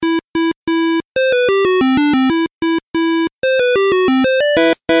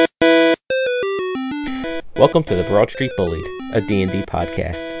Welcome to the Broad Street Bullied, a D&D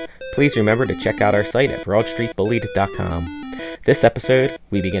podcast. Please remember to check out our site at broadstreetbullied.com. This episode,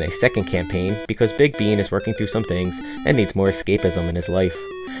 we begin a second campaign because Big Bean is working through some things and needs more escapism in his life.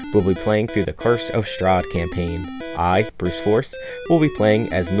 We'll be playing through the Curse of Strahd campaign. I, Bruce Force, will be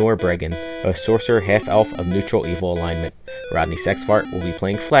playing as Nor Bregan, a sorcerer half-elf of neutral evil alignment. Rodney Sexfart will be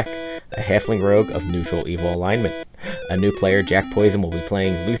playing Fleck, a halfling rogue of neutral evil alignment. A new player, Jack Poison, will be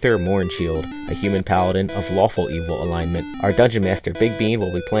playing Luther Mornshield, a human paladin of lawful evil alignment. Our dungeon master, Big Bean,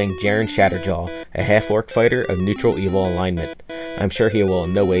 will be playing Jaren Shatterjaw, a half-orc fighter of neutral evil alignment. I'm sure he will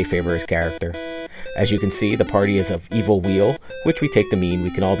in no way favor his character. As you can see, the party is of evil wheel, which we take to mean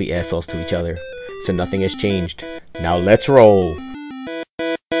we can all be assholes to each other. So nothing has changed. Now let's roll!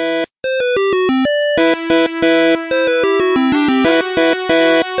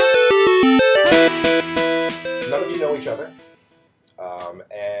 None of you know each other,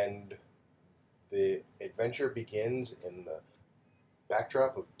 and the adventure begins in the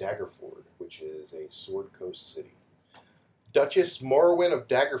backdrop of Daggerford, which is a Sword Coast city. Duchess Morrowind of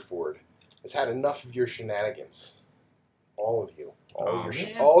Daggerford has had enough of your shenanigans. All of you.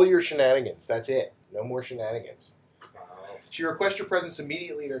 All your shenanigans. That's it. No more shenanigans. She requests your presence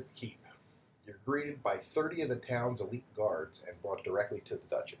immediately at her keep. You're greeted by 30 of the town's elite guards and brought directly to the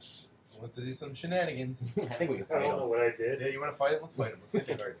Duchess. Wants to do some shenanigans. I think we can I fight don't know him. what I did. Yeah, you want to fight him? Let's fight him. Let's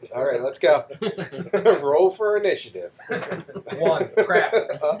fight the guards. All right, let's go. Roll for initiative. 1. Crap.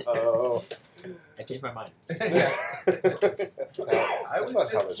 Uh-oh. I changed my mind. Yeah. I was That's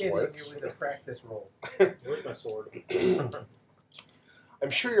not how just this kidding. works. It was a practice roll. Where's my sword?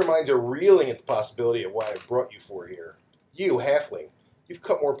 I'm sure your minds are reeling at the possibility of what I brought you for here. You, halfling, you've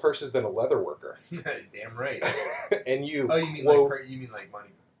cut more purses than a leather worker. Damn right. And you, Oh, you mean whoa, like money?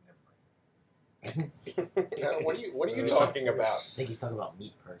 what are you talking about? I think he's talking about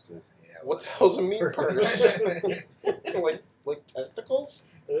meat purses. Yeah. What the hell's a meat purse? like testicles?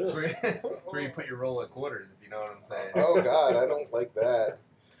 That's where you put your roll at quarters, if you know what I'm saying. Oh God, I don't like that.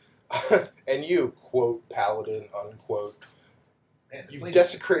 And you, quote, paladin, unquote, Man, this you've lady's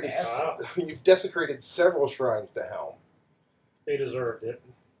desecrated ass. you've desecrated several shrines to Helm. They deserved it.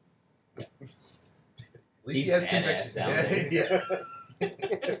 At least He's he has badass conviction. sounding.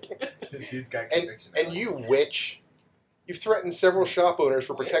 Dude's got And conviction. and you, witch, you've threatened several shop owners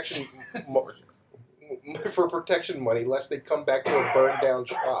for protection money lest they come back to a burned down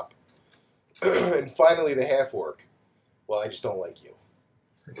shop. And finally, the half orc. Well, I just don't like you.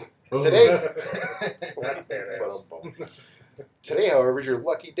 Today, That's badass. Today, however, is your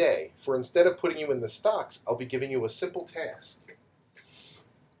lucky day. For instead of putting you in the stocks, I'll be giving you a simple task.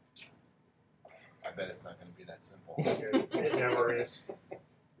 I bet it's not going to be that simple. It never is.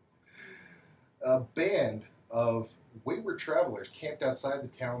 A band of wayward travelers camped outside the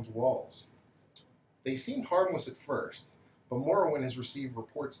town's walls. They seemed harmless at first, but Morrowind has received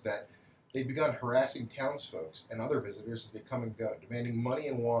reports that they've begun harassing townsfolk and other visitors as they come and go, demanding money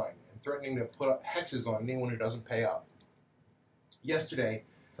and wine, and threatening to put up hexes on anyone who doesn't pay up. Yesterday,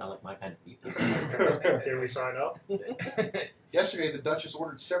 Sound like my kind of beat. Did we sign up? the Duchess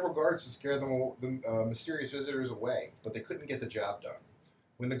ordered several guards to scare the mysterious visitors away, but they couldn't get the job done.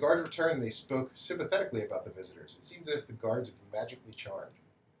 When the guards returned, they spoke sympathetically about the visitors. It seemed as if the guards had been magically charmed.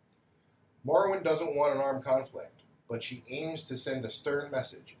 Morrowind doesn't want an armed conflict, but she aims to send a stern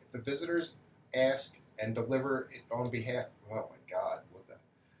message. If the visitors ask and deliver it on behalf... Oh my God, what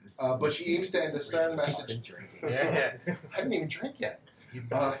the... but she aims to end a stern She's message... been drinking. Yeah. I didn't even drink yet.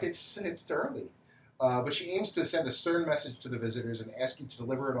 It's early. But she aims to send a stern message to the visitors and ask you to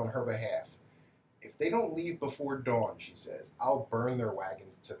deliver it on her behalf. If they don't leave before dawn, she says, I'll burn their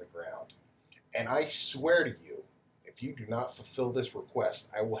wagons to the ground. And I swear to you, if you do not fulfill this request,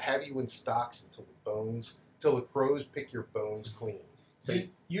 I will have you in stocks until the crows pick your bones clean. So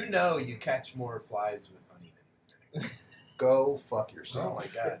you know you catch more flies with honey than with vinegar. Go fuck Oh yourself.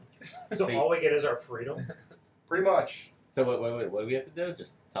 my God. So See- all we get is our freedom? Pretty much. So what do we have to do?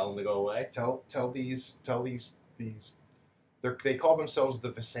 Just tell them to go away? Tell these they call themselves the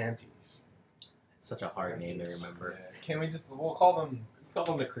Visantes. It's such a hard name to remember. Yeah. Can we we'll call them Let's call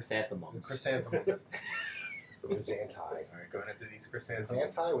them the chrysanthemums. chrysanthemums. The Visanti. Alright, going into these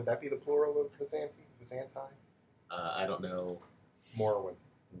chrysanthemums. Visanti? Would that be the plural of Visanti? I don't know Morrowind.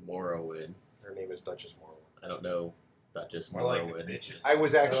 Morrowind. Her name is Duchess Morrowind. I don't know Duchess More like Morrowind. bitches. I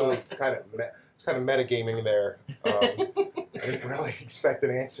was actually it's kind of metagaming there. I didn't really expect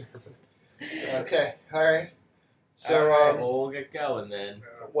an answer. Okay, all right. So, Alright, well, we'll get going then.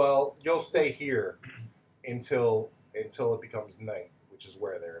 well, you'll stay here until it becomes night, which is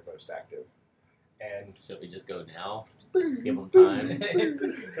where they're most active. And Should we just go now? Give them time.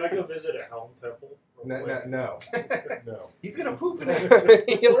 Can I go visit a Helm Temple? no. He's gonna poop in it.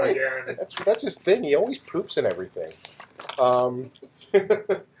 He always- Again. that's his thing. He always poops in everything.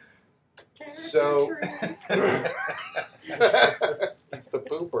 So he's the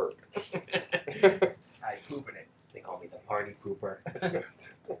pooper. I poop in it. They call me the party pooper.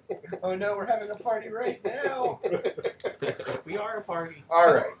 Oh no, we're having a party right now. We are a party.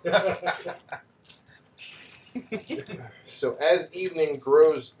 All right. So as evening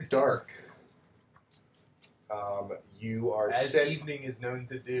grows dark, you are As sent. evening is known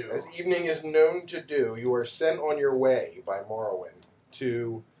to do. As evening is known to do, you are sent on your way by Morrowind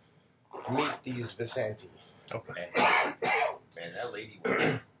to meet these Visanti. Okay. Man, that lady.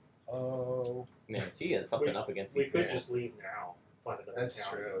 Oh, Man, she has something up against We these could men. just leave now. Find another that's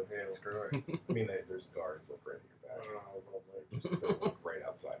town true. to go Yeah, to. screw her. I mean, there's guards like right at your back. Just go right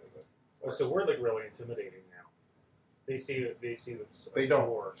outside of it. Oh, so we're like really intimidating now. They see the They don't.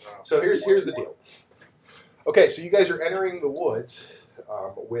 door. Oh. So here's the deal. Okay, so you guys are entering the woods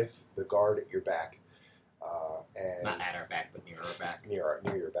with the guard at your back, and Not at our back, but near our back. near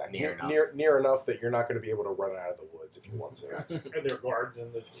your back, Near enough. near enough that you're not going to be able to run out of the woods if you want to. And there are guards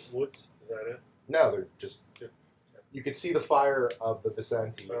in the woods. Is that it? No, they're just you can see the fire of the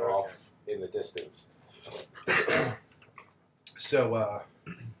Visanti Oh, okay. off in the distance. So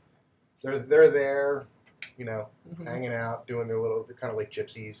they're there, you know, hanging out, doing their little. They're kind of like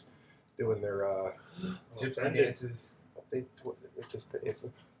gypsies, doing their Gypsy Offended. dances. it's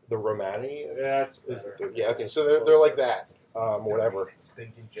the Romani. Yeah, it's Is better. it yeah, okay. So they're like that, whatever.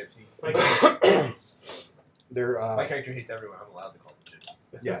 Stinking gypsies. Like, They're My character hates everyone. I'm allowed to call them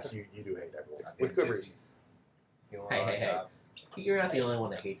gypsies. yes, you do hate everyone Goddamn with good gypsies. reason. Stealing Hey, all our hey, hey. jobs. You're not the only one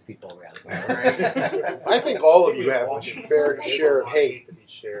that hates people around here, right? I think all of you have a fair There's share a of lot hate. to be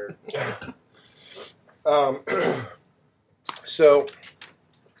shared. So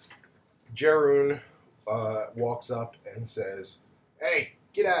Jarun walks up and says, "Hey,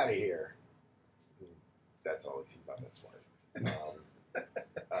 get out of here." That's all. He's not that smart.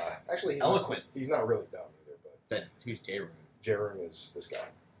 Actually, Eloquent. He's not really dumb either. But Said, who's J-Room? Jarun is this guy,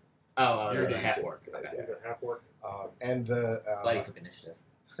 Oh, You're the the half sick. orc. Okay. Is it half work? and the Glad he took initiative.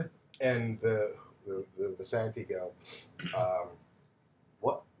 and the Visanti go,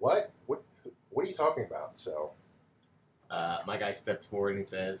 what are you talking about? So My guy steps forward and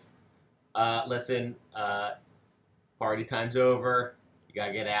says, listen, party time's over. You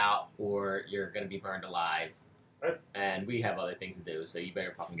gotta get out or you're gonna be burned alive. Right. And we have other things to do, so you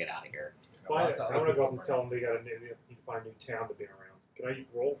better fucking get out of here. Lots of I other want to go up people and tell them they got to find a new town to be around. Can I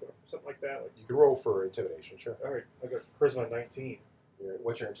roll for something like that? Like, you can roll for intimidation, sure. all right, I got charisma 19.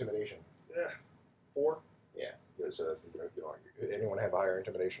 What's your intimidation? Yeah, 4. So that's, anyone have higher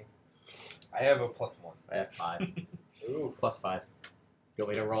intimidation? I have a +1. I have 5. Ooh, Plus 5. You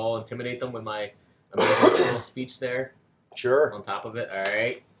want me to roll intimidate them with my amazing little speech there Sure. on top of it?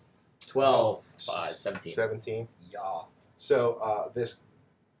 Alright. 12, 5, 17. 17. Yeah. So this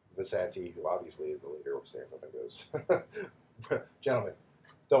Visanti, who obviously is the leader upstairs, I think goes, "Gentlemen,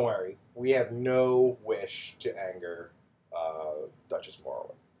 don't worry. We have no wish to anger Duchess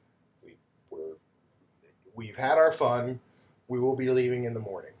Morrowind. We've had our fun. We will be leaving in the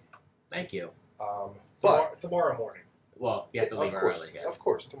morning. Thank you. But tomorrow morning. Well, you have to leave of course, early, yes. Of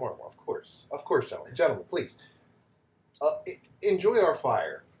course, tomorrow. Of course, gentlemen, please enjoy our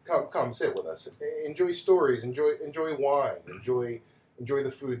fire. Come, sit with us. Enjoy stories. Enjoy wine. Enjoy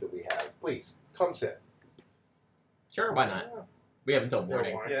the food that we have. Please come sit. Sure, why not? We have until Is there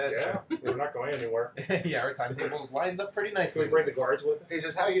morning. wine? Yeah, that's We're not going anywhere. Yeah, our timetable lines up pretty Can we nicely. bring the guards with us? He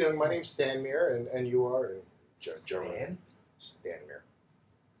says, "How you doing? My name's Stanmere, and you are Stan? Stanmere.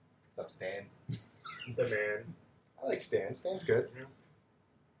 What's up, Stan? The man. I like Stan. Stan's good.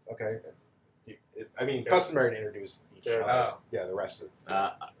 Yeah. Okay. I mean, customary to introduce each Yeah. other. Oh, Yeah, the rest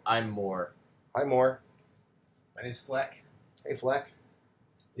of. I'm more. Hi, Moore. my name's Fleck. Hey, Fleck.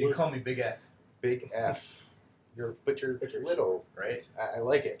 You can call me Big F, Big F. You're You're little. right? I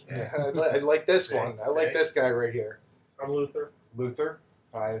like it. Yeah. I like this See? one. I like See? this guy right here. I'm Luther. Luther.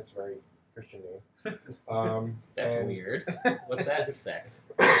 Hi, that's a very Christian name. That's and weird. What's that sect?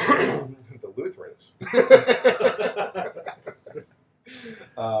 the Lutherans.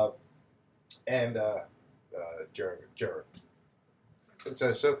 And Jared.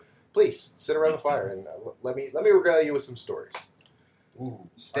 So please sit around the fire and let me regale you with some stories. Ooh,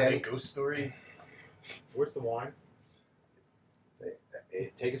 Stan- are they ghost stories? Where's the wine?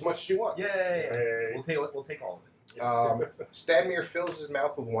 Take as much as you want. Yay! Hey. We'll take all of it. Stanmere fills his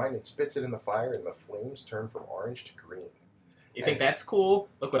mouth with wine and spits it in the fire, and the flames turn from orange to green. You think that's cool?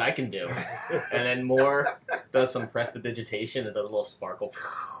 Look what I can do. And then Moore does some prestidigitation and does a little sparkle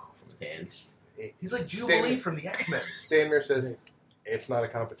from his hands. He's like Jubilee from the X-Men. Stanmere says, "It's not a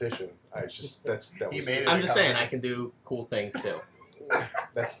competition. That He was made it. I'm just saying, I can do cool things too.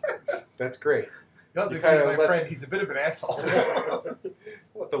 that's great." Y'all You just say kinda my friend, he's a bit of an asshole.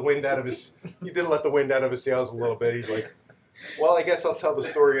 Let the wind out of his. He did let the wind out of his sails a little bit. He's like, "Well, I guess I'll tell the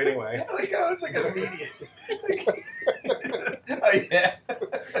story anyway." Like, I was like an immediate. Oh, yeah.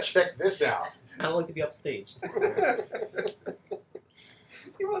 Check this out. I don't like to be upstaged.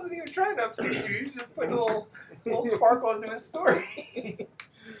 He wasn't even trying to upstage you. He was just putting a little sparkle into his story.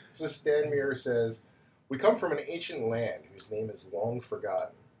 So Stanmere says, "We come from an ancient land whose name is long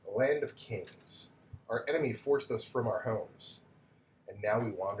forgotten, a land of kings. Our enemy forced us from our homes, and now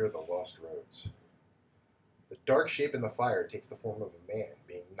we wander the lost roads. The dark shape in the fire takes the form of a man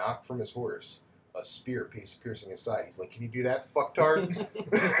being knocked from his horse, a spear piercing his side." He's like, "Can you do that, fucktard?"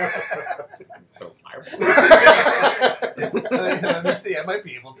 Throw fireball. Let me see. I might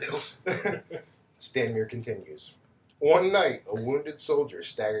be able to. Stanmere continues. "One night, a wounded soldier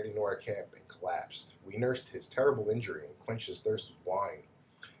staggered into our camp and collapsed. We nursed his terrible injury and quenched his thirst with wine.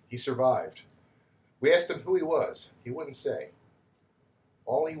 He survived. We asked him who he was. He wouldn't say.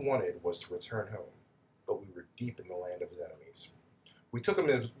 All he wanted was to return home, but we were deep in the land of his enemies. We took him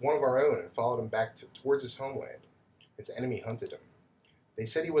as one of our own and followed him back towards his homeland. His enemy hunted him. They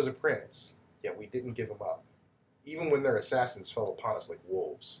said he was a prince, yet we didn't give him up, even when their assassins fell upon us like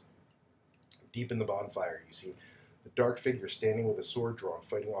wolves. Deep in the bonfire, you see the dark figure standing with a sword drawn,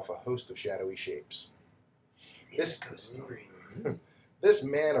 fighting off a host of shadowy shapes. It's a ghost story. This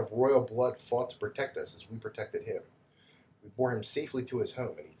man of royal blood fought to protect us as we protected him. We bore him safely to his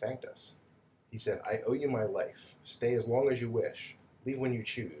home, and he thanked us. He said, 'I owe you my life. Stay as long as you wish. Leave when you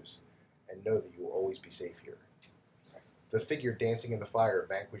choose, and know that you will always be safe here.' The figure dancing in the fire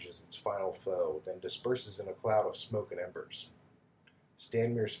vanquishes its final foe, then disperses in a cloud of smoke and embers.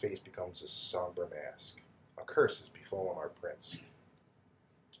 Stanmere's face becomes a somber mask. A curse has befallen our prince,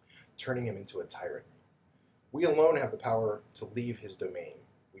 turning him into a tyrant. We alone have the power to leave his domain.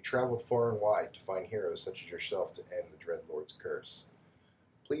 We traveled far and wide to find heroes such as yourself to end the Dread Lord's curse.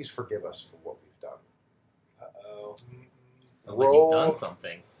 Please forgive us for what we've done." Uh-oh. Sounds like you've done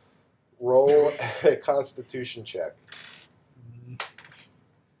something. Roll a Constitution check.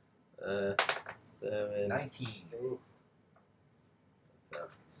 7. 19. Ooh,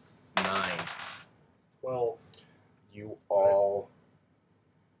 That's 9. 12. You all.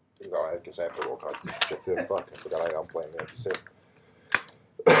 Oh, I guess I have to roll Constitution check too. Fuck, I forgot I'm playing there. Just say.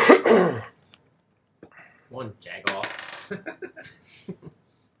 One jag off.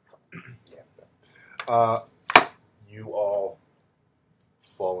 You all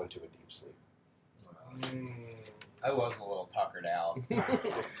fall into a deep sleep. I was a little tuckered out.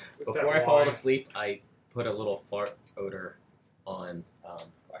 Before I fall asleep, I put a little fart odor on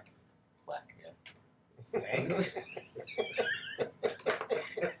Fleck. Yeah. Thanks.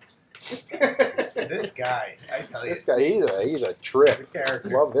 This guy, I tell you. This guy, he's a trip. The character.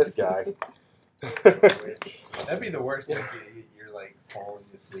 Love this guy. That'd be the worst thing. You're like falling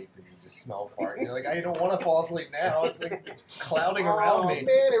asleep and you just smell fart. And you're like, I don't want to fall asleep now. It's like clouding around me. Man,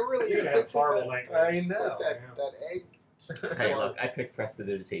 it really You have sticks in horrible that, nightmares. I know. that egg. Hey, look, I picked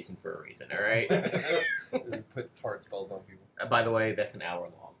prestidigitation for a reason, alright? Put fart spells on people. By the way, that's an hour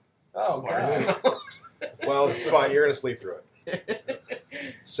long. Oh, God. Well, it's fine. You're gonna sleep through it.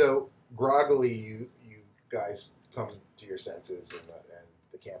 So groggily, you guys come to your senses, and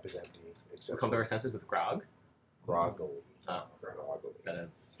the camp is empty. We Except come to for our senses with grog. groggily. Oh, Groggily. is that a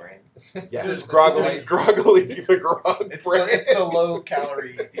brand? Yes, groggily, groggily, the grog It's brand. the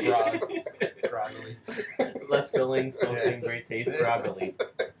low-calorie grog. Groggily. Less filling, still same great taste, groggily.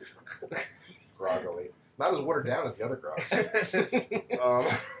 Groggily. Not as watered down as the other grogs.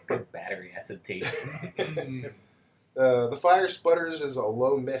 Good battery acid taste. The fire sputters as a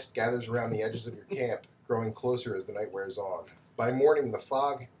low mist gathers around the edges of your camp, growing closer as the night wears on. By morning, the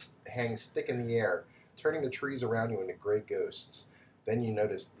fog hangs thick in the air, turning the trees around you into gray ghosts. Then you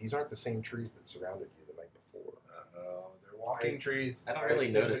notice these aren't the same trees that surrounded you the night before. Uh-oh, they're walking trees. I don't I really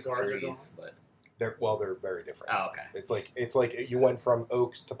assume notice the guards are trees, but They're very different. oh, okay. It's like you went from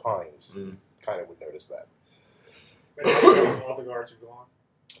oaks to pines. Mm. Kind of would notice that. But all the guards are gone.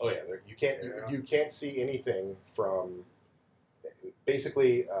 Oh yeah, you can't see anything from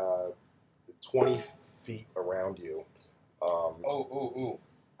basically 20 feet around you. Oh.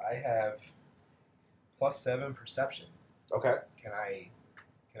 I have +7 perception. Okay, Can I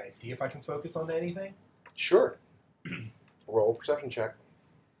see if I can focus on anything? sure. Roll a perception check.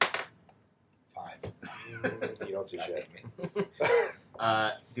 5. 5. You don't see God shit. damn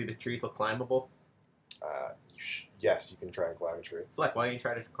it. Do the trees look climbable? Yes, you can try and climb a tree. Fleck, why don't you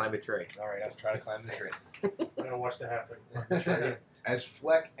try to climb a tree? All right, I'll try to climb the tree. I don't watch the happen. As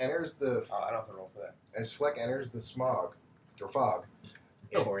Fleck enters the Oh, I don't have to roll for that. as Fleck enters the smog or fog,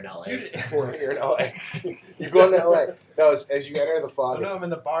 Oh, we're in LA. or you're in LA. You're going to LA. No, as you enter the Oh fog, no, I'm in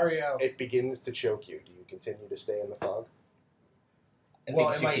the barrio. it begins to choke you. Do you continue to stay in the fog? I think Well,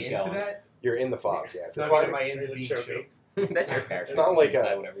 you am should I keep into going. that? You're in the fog. Yeah. If No, you're I mean, climbing- am I into being Choking. choked? That's your character. It's not like You a-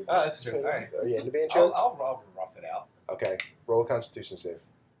 decide whatever you Oh, want. that's true. All right. Are you into being I'll, choked? I'll rough it out. Okay. Roll a Constitution save.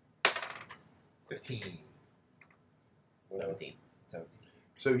 15. 17. 17.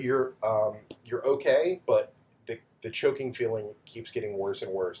 So you're okay, but the choking feeling keeps getting worse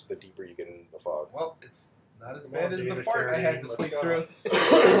and worse the deeper you get into the fog. Well, it's not as Come bad on, as the David fart I had Carradine, to let's sleep go.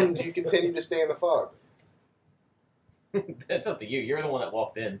 through. Do you continue to stay in the fog? That's up to you. You're the one that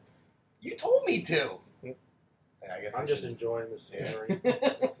walked in. You told me to. Yeah, I guess I'm I just should. enjoying the scenery.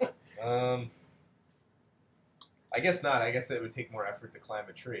 I guess not. I guess it would take more effort to climb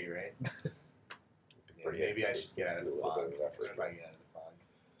a tree, right? Yeah, Pretty maybe I effort. should get out of the Do a little fog. bit of effort. I should probably get out of the fog.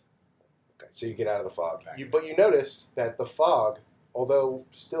 Okay, so you get out of the fog. Back. But you notice that the fog, although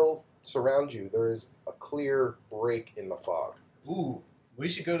still surrounds you, there is a clear break in the fog. Ooh, we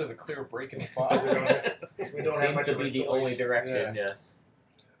should go to the clear break in the we fog. don't have Seems much to of a be the choice. only direction, yes.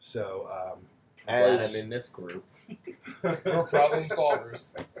 So, Glad as I'm in this group. We're problem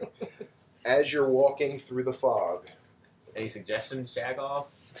solvers. as you're walking through the fog, Any suggestions, Shagoff?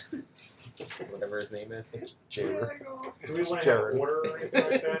 Whatever his name is. Jared, Do we want to have Jared. an order or anything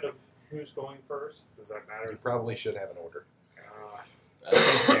like that of who's going first? Does that you matter? probably should have an order. I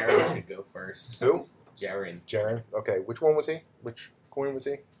think Jaren should go first. Who? Jaren. Jaren. Okay, which one was he? Which coin was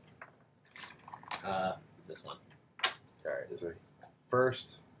he? Is this one? All right, is he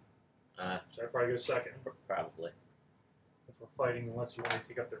first? Should I probably go second Probably. if we're fighting, unless you want to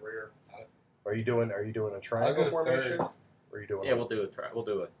take up the rear? Are you doing a triangle go formation? third. Or are you doing? Yeah, we'll do a triangle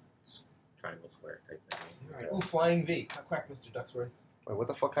square type thing. Okay. Ooh, flying V. Quack, quack, Mr. Ducksworth. Wait, what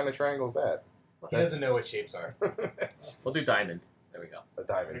the fuck kind of triangle is that? He doesn't know what shapes are. We'll do diamond. There we go. A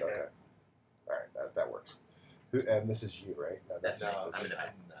diamond. Okay. Okay. All right, that works. And this is you, right? No, That's No, it. I'm I'm in in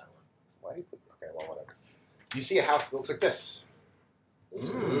that. that one. Why do you put? Okay, well, whatever. You see a house that looks like this.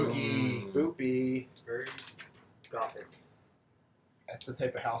 Spooky. Spoopy. It's very gothic. That's the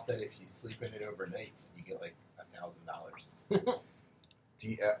type of house that if you sleep in it overnight, you get like $1,000.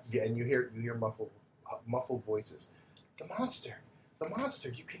 Yeah, and you hear muffled voices. The monster.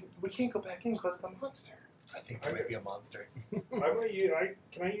 We can't go back in because of the monster. I think there might be a monster.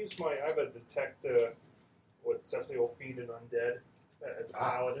 Can I use my? I have a detect what Cecily will feed an undead as a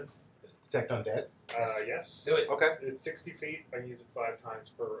paladin. Detect undead. Yes. Do it. Okay. It's 60 feet. I use it 5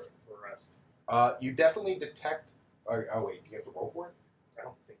 times per rest. You definitely detect. Oh wait, do you have to roll for it? I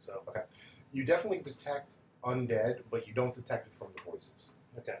don't think so. You definitely detect undead, but you don't detect it from the voices.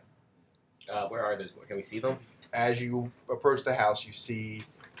 Okay. Where are those? Can we see them? As you approach the house, you see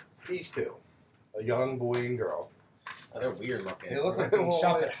these two, a young boy and girl. Oh, they're weird looking. They look like they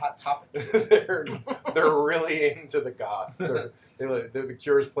shop at Hot Topic. they're really into the goth. They're the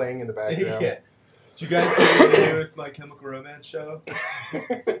Cure's playing in the background. Yeah. Did you guys see the newest My Chemical Romance show?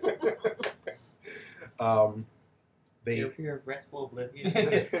 They You're restful oblivion.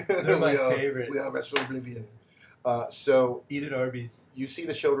 They're my favorite. We are Restful Oblivion. So Eat at Arby's. you see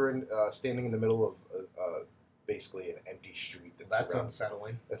the children standing in the middle of basically an empty street That's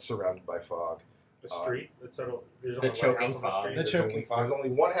unsettling. that's surrounded by fog. The street. There's only The one choking house on fog. street. The choking fog. There's only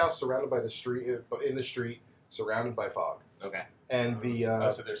one house surrounded by the street in the street, surrounded by fog, Okay. and the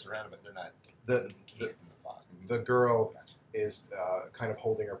So they're surrounded, but they're not the encased in the fog. the girl Gotcha. is kind of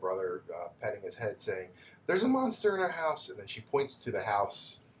holding her brother, patting his head, saying, "There's a monster in our house," and then she points to the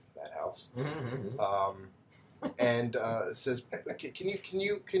house, that house, and says, "Can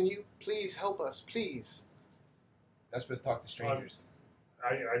you please help us, please?" Not supposed to talk to strangers.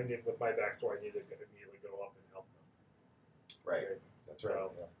 I need, with my backstory, I need to immediately go up and help them. Right. Okay. That's right.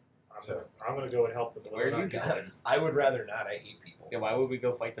 So, Yeah. I'm gonna go and help them. Where are you They're not going? guys. I would rather not. I hate people. Yeah, why would we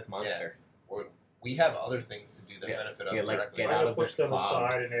go fight this monster? We have other things to do that Yeah. benefit us Yeah, like directly. get I'm out gonna of push this them fog.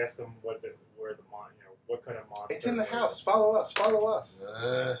 aside and ask them what kind of monster. It's in the it is. house. Follow us. Follow us.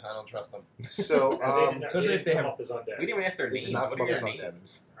 I don't trust them. So, And they did not- especially if they come have- up as undead. We didn't even ask their They did names. not What are your focus on them.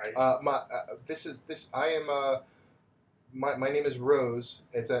 names? I am my name is Rose.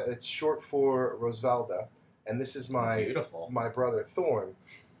 It's short for Rosevalda, and this is my Beautiful. brother Thorn,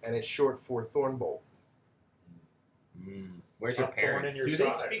 and it's short for Thornbolt. Where's your A thorn in parents? your Do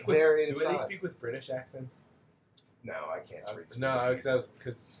they side. speak They're with? Do they inside. speak with British accents? No, I can't speak. No,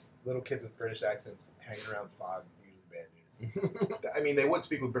 because little kids with British accents hanging around fog, usually bad news. I mean, they would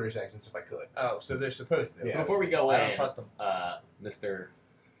speak with British accents if I could. Oh, so they're supposed to. Yeah. So before we go I in, don't trust them. Mr.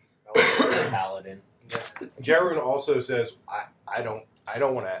 Paladin. Jarun also says, I don't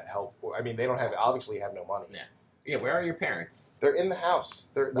want to help. I mean, they don't obviously have no money. Yeah. Yeah, where are your parents? They're in the house.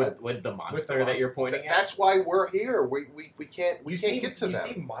 They're With the monster that you're pointing at? That's why we're here. We can't You get to you them.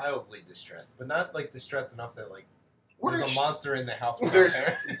 seem mildly distressed, but not like distressed enough that like We're there's a monster in the house. With There's our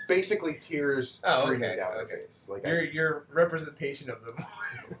parents. basically tears Oh, streaming okay, down her okay. face. Like Your representation of them.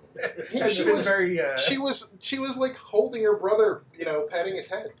 Yeah, has she been was- very. she was like holding her brother, patting his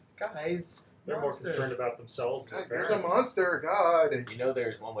head. Guys, They're more monster. concerned about themselves than God, their there's a parents. monster, God. You know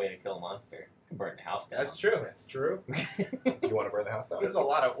there's one way to kill a monster. You can burn the house down. That's true. That's true. You want to burn the house down? There's a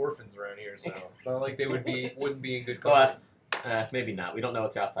lot of orphans around here, so not like they wouldn't be in good company. But, maybe not. We don't know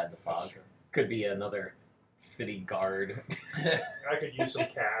what's outside the fog. Could be another city guard. I could use some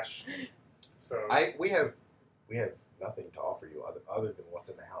cash. So We have nothing to offer you other than what's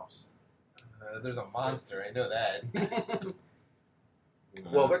in the house. There's a monster. I know that.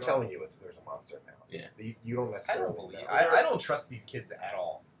 Well, they're telling you there's a monster in the house. Yeah. You don't I necessarily don't believe. know. I don't trust these kids at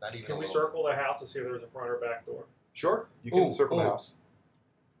all. Not even. can a we little. circle the house and see if there's a front or back door? Sure, you can Ooh, circle the ooh. house.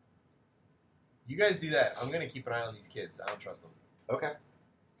 You guys do that. I'm gonna keep an eye on these kids. I don't trust them. Okay.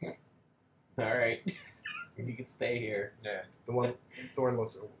 All right. You can stay here. Yeah. The one Thorn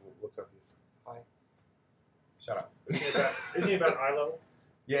looks up at you. Hi. Shut up. Isn't he about eye level?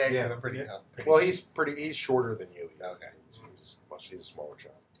 Yeah, Yeah. because I'm pretty. Yeah. pretty Well, he's shorter than you. Okay. He's a smaller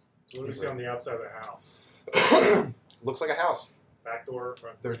child. So what do we see on the outside of the house? Looks like a house. Back door,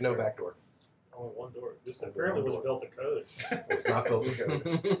 front. There's no back door. Only one door. This Only apparently one was door. built to code. It was not built to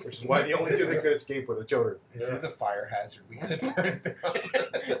go. Which is why the only two that could escape were the children. This Yeah. is a fire hazard. We could burn it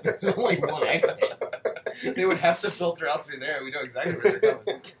down. There's only one exit. They would have to filter out through there. We know exactly where they're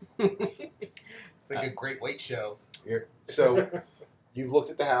coming. It's like a great weight show. So you've looked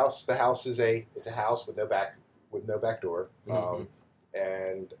at the house. The house is a house with no back door.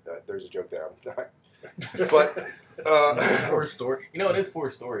 And there's a joke there. But Four story. You know, it is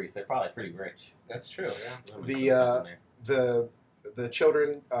 4 stories. They're probably pretty rich. That's true. Yeah. There'll be some stuff in there. the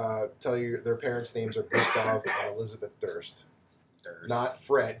children tell you their parents' names are Gustav and Elizabeth Durst, not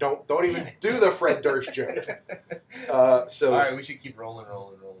Fred. Don't even do the Fred Durst joke. So All right, we should keep rolling.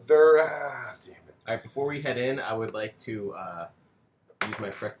 they're damn it. All right, before we head in, I would like to use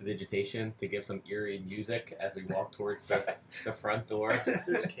my prestidigitation to give some eerie music as we walk towards the front door.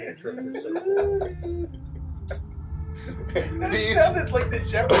 This cantrip is so cool. That Do you- sounded like the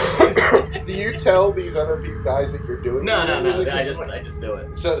Jeopardy. Do you tell these other guys that you're doing? No. music? I just do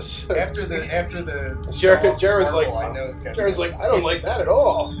it. So after the Jared's soft like- sparkle, I know it's gonna Jared's like, I don't like that at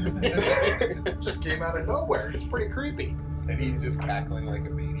all. It just came out of nowhere. It's pretty creepy. and he's just cackling like a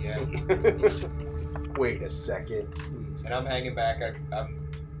maniac. Wait a second. And I'm hanging back. I'm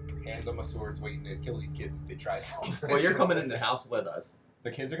hands on my swords, waiting to kill these kids if they try something. Well, you're coming in the house with us.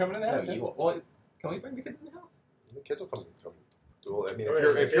 The kids are coming in the house. No, then? well, can we bring the kids in the house? The kids will come. Well, I mean, Oh,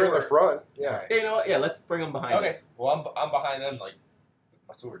 if yeah, you're in the they front, yeah. Alright. Yeah, you know what? Yeah, let's bring them behind Okay. us. Well, I'm behind them, like with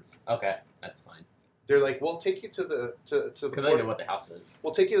my swords. Okay, that's fine. They're like, we'll take you to the Because I know portico. what the house is.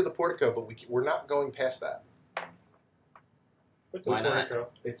 We'll take you to the portico, but we're not going past that. What's Why the not? portico?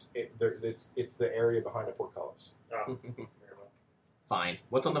 It's the area behind the portcullis. Oh, Fine.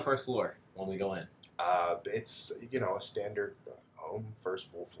 What's on the first floor when we go in? It's a standard home, first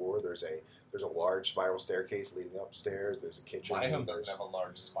full floor. There's a large spiral staircase leading upstairs. There's a kitchen. My home doesn't have a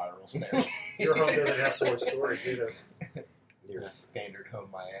large spiral staircase. your home doesn't have 4 stories either. Standard home,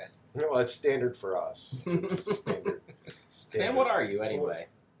 my ass. Well, it's standard for us. It's just standard. Stan, what are you anyway?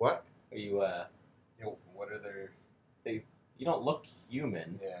 What? Are you What are their? you don't look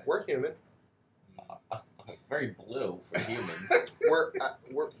human. Yeah. We're human. Very blue for humans. We're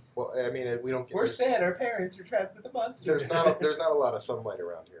well. I mean, we don't get. We're sad. Our parents are trapped with a monster. There's not a lot of sunlight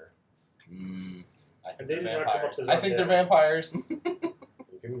around here. I think And they they're did not come up vampires. as I think they're undead. vampires.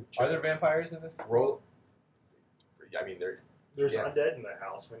 You can Are there vampires in this? roll? I mean, There's Yeah. undead in the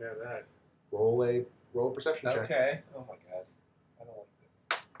house. We know that. roll a perception check. Okay. Oh my god. I don't like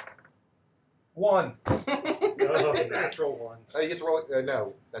this. 1. Oh, natural one. You get to roll.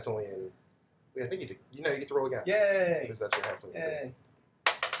 No, that's only in. I think you do. You get to roll again. Yay! Because that's your halfling. Yay!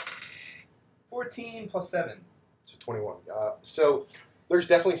 14 plus 7. So 21. So there's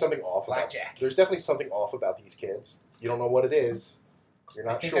definitely something off. Blackjack. There's definitely something off about these kids. You don't know what it is. You're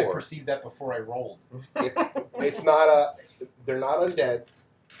I not think I sure. perceived that before I rolled. It's not a. They're not undead,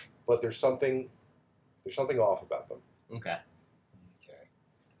 but there's something off about them. Okay. Okay.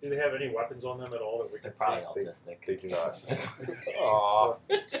 Do they have any weapons on them at all that we They're can probably see? autistic. They do not. Aw.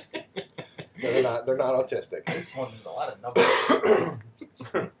 No, they're not autistic. This one there's a lot of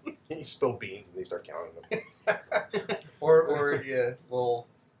numbers. You spill beans and they start counting them. or yeah, little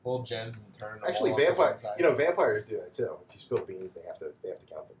gems and turn them Actually, all onto one vampires. side. Vampires do that too. If you spill beans, they have to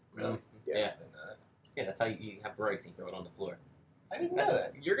count them. Really? Yeah. Yeah. And, Yeah, that's how you have rice and throw it on the floor. I didn't know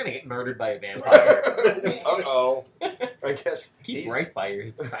that. You're gonna get murdered by a vampire. Uh-oh. I guess Keep he's- rice by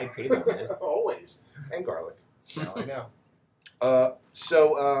your side table, man. Always. And garlic. Now I know.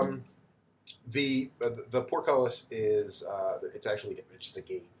 The portcullis is it's actually just a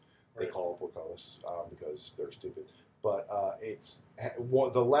gate. They Right. call it portcullis because they're stupid. But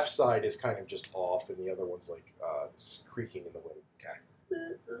the left side is kind of just off, and the other one's like just creaking in the wind.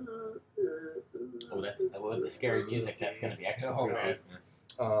 Oh, that's with the scary music. That's gonna be extra Oh, creepy.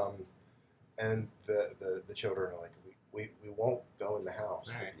 man. And the children are like, we won't go in the house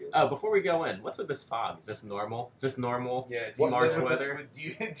All right. with you. Oh, before we go in, what's with this fog? Is this normal? Is this normal? Yeah. Do What you, March live with weather?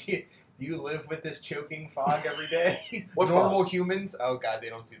 this, do you live with this choking fog every day? What Normal fog? humans? Oh god, they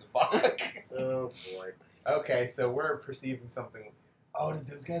don't see the fog. Oh boy. Okay, so we're perceiving something. Oh, did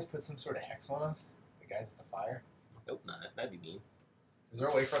those guys put some sort of hex on us? The guys at the fire? Nope, not. That'd be mean. Is there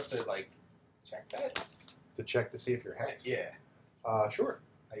a way for us to check that? To check to see if you're hexed. Yeah. Sure.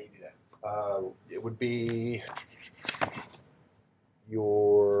 How do you do that? It would be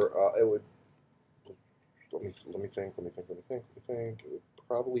your. It would. Let me think. It would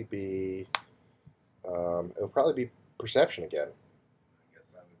probably be. It would probably be perception again, I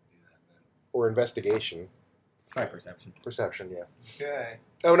guess I would do that or investigation. Try perception. Perception, yeah. then. Okay.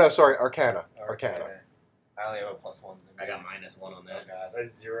 Oh no, sorry, Arcana. Arcana. I only have a +1. I got -1 on Oh that. god.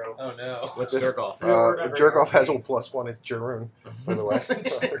 That's 0. Oh no. What's This- jerk off? Jerkoff has a +1. It's Jeroen, by the way.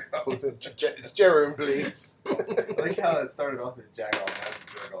 Jerk-off. It's Jeroen, please. I like how it started off as jack off, now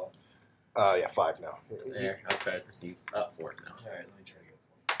it's jerk off. Yeah, 5 now. There, I'll try to perceive. Up 4 now. Alright, let me try to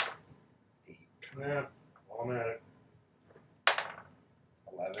get 8. Yeah, while I'm at it.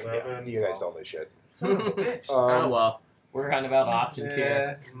 11. 11. You guys don't know shit. Son of a bitch. Oh well, we're kind of out of options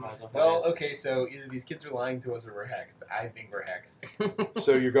Yeah. here. Might as well Well, okay, so either these kids are lying to us or we're hexed. I think we're hexed.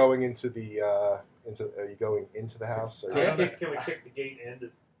 So you're going into the are you going into the house? Or Yeah. Can we kick the gate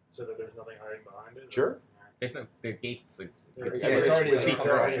in so that there's nothing hiding behind it? Sure. There's no the gates. Like, Yeah, it's it's already it's- there.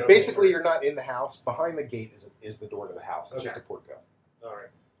 they're already open. Basically, you're not in the house. Behind the gate is the door to the house. It's Okay. just a portico. All right.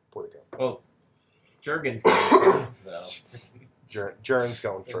 Portico. well, Jurgen's going first, so. Jern's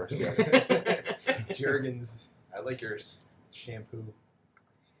going first. Yeah. Jergens. I like your shampoo.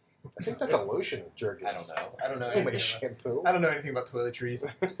 I think that's a lotion, Jergens. I don't know. I don't know Don't anything make about, shampoo. I don't know anything about toiletries.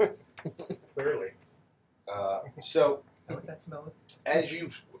 Is Clearly. So that what that smell is? as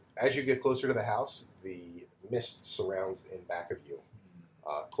you get closer to the house, the mist surrounds in back of you,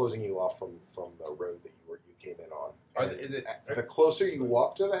 closing you off from the road that you came in on. Is it The closer you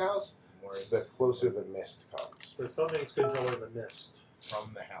walk to the house, more the closer the mist comes. So something's controlling the mist.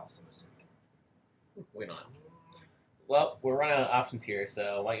 from the house, I'm assuming? We don't know. Well, we're running out of options here,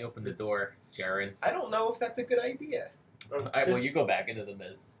 so why don't you open the door, Jaren? I don't know if that's a good idea. Oh, All right, well, you go back into the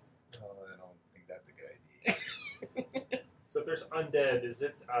mist. No, I don't think that's a good idea. So if there's undead, is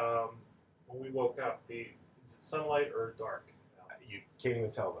it when we woke up? Is it sunlight or dark? You can't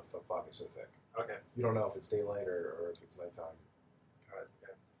even tell that the fog is so thick. Okay. You don't know if it's daylight or if it's nighttime. God,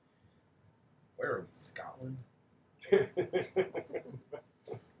 yeah. Where are we? Scotland?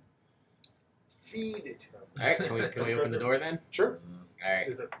 Feed it. All right, can we open the door then? Sure. All right,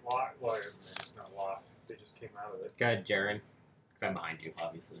 Is it locked? Well, it's not locked. They just came out of it. go ahead, Jaren. Because I'm behind you,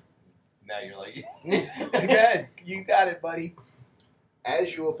 obviously. Now you're like, good, you got it, buddy.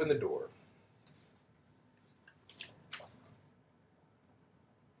 As you open the door,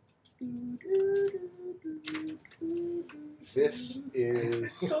 this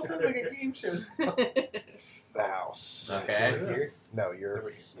is Still sounds like a game show. So the house. Okay. we're here. No, you're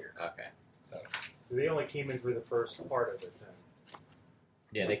here. Okay. So So they only came in for the first part of it then.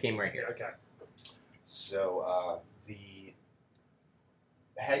 Yeah, they came right here. Okay. So the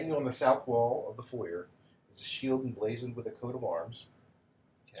hanging on the south wall of the foyer is a shield emblazoned with a coat of arms,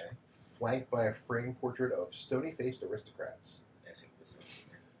 okay. flanked by a framed portrait of stony-faced aristocrats. I assume this is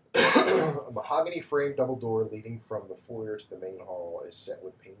A mahogany framed double door leading from the foyer to the main hall is set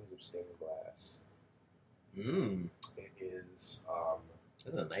with paintings of stained glass. Mmm. It is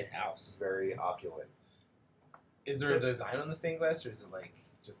This is a nice house. very opulent. Is there a design on the stained glass, or is it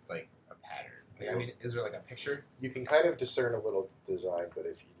just a pattern? I mean, is there a picture? You can kind of discern a little design, but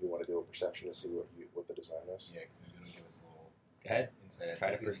if you want to do a perception to see what the design is. Yeah, because maybe it'll give us a little Go ahead. insight. as Try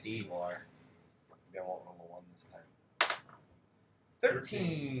to who these perceive. people are. Maybe I won't roll a 1 this time.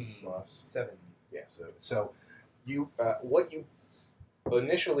 13 plus 7. yeah. So you what you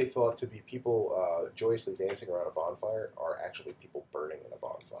initially thought to be people joyously dancing around a bonfire are actually people burning in a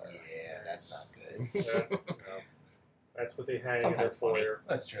bonfire. Yeah, that's not good. That's what they hang in their Sometimes funny. foyer.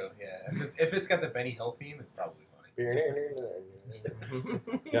 That's true. Yeah, if it's got the Benny Hill theme, it's probably funny.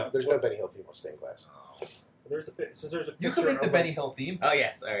 No, there's no Benny Hill theme on stained glass. Oh. There's a since there's a You picture could make the of Benny Hill theme. Oh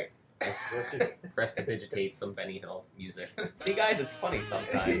yes, all right. Let's see. Press to digitate some Benny Hill music. See, guys, it's funny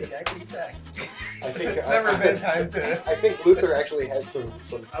sometimes. Yakety sax. I think Never been time to. I think Luther actually had some.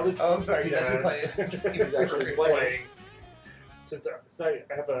 I was. Oh, I'm sorry. He's actually playing. He's actually playing. Since I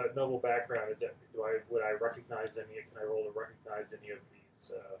have a noble background, would I recognize any? Can I roll to recognize any of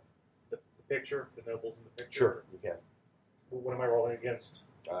these? The picture, the nobles in the picture. Sure, you can. What am I rolling against?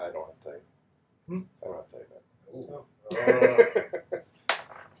 I don't have to tell you. I don't have to tell Ooh. you that.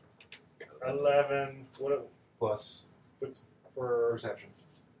 11. What? Plus What's for perception.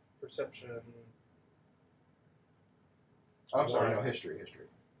 perception? I'm sorry, no, One. history.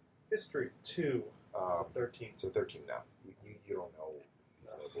 History 2. So 13. So 13 now. You don't know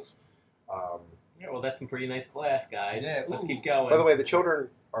these nobles. Yeah, well, that's some pretty nice glass, guys. Yeah, Let's ooh. keep going. By the way, the children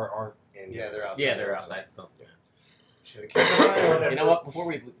aren't in. Yeah, they're outside. yeah, they're outside still. Should have kept an eye on You know what? Before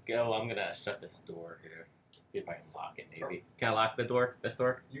we go, I'm gonna shut this door here. See if I can lock it. Maybe. Can I lock the door? This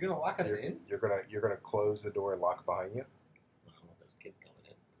door? You're gonna lock us in? You're gonna close the door and lock behind you. I don't want those kids going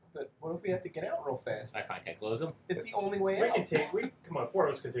in. But what if we have to get out real fast? I find I close them. It's the only way We out. can take. Come on, 4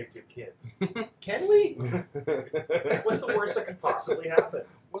 of us can take 2 kids. Can we? What's the worst that could possibly happen?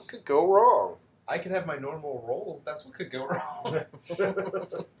 What could go wrong? I could have my normal rolls. That's what could go wrong.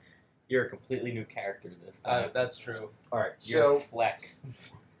 You're a completely new character this time. That's true. All right, You're so Fleck.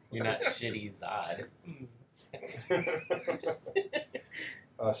 You're not shitty Zod.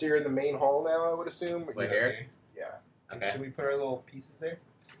 so you're in the main hall now, I would assume. Wait, here? Yeah. Okay. Should we put our little pieces there?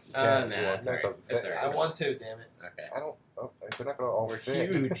 Yeah, Nah, well, it's that alright. doesn't- It's that- I alright. want to, damn it. Okay. I don't. Oh, they're not gonna all We're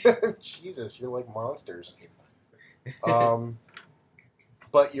fit. huge. Jesus, you're like monsters. Okay, fine.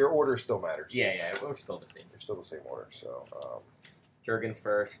 But your order still matters. Yeah, we're still the same. You're still the same order. So, Jurgens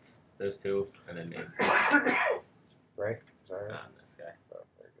first, those two, and then me. right? Is that right? This guy. Oh,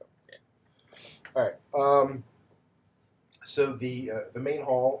 there you go. All right. So the main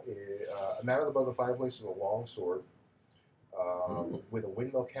hall, mounted above the fireplace is a long sword with a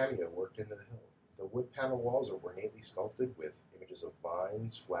windmill cameo worked into the hilt. The wood panel walls are ornately sculpted with images of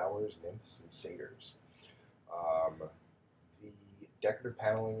vines, flowers, nymphs, and satyrs. The decorative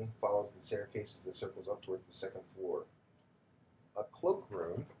paneling follows the staircase as it circles up towards the second floor. A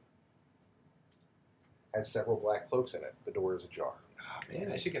cloakroom has several black cloaks in it. The door is ajar. Oh,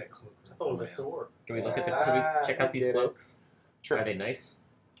 man, I should get a cloak. I thought it was a door. Can we look at the? Can we check out these I get it. cloaks? Sure. Are they nice?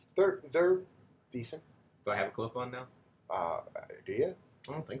 They're decent. Do I have a cloak on now? Do you?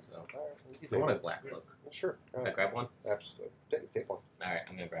 I don't think so. All right, you I take want a one. black cloak. Sure. Go Can I ahead. grab one? Absolutely. Take one. All right,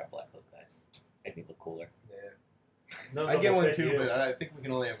 I'm gonna grab black cloak, guys. Make me look cooler. Yeah. No, I'd get no, one thank too, you. but I think we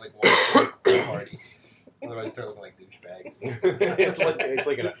can only have like one per party. Otherwise, we start looking like douchebags.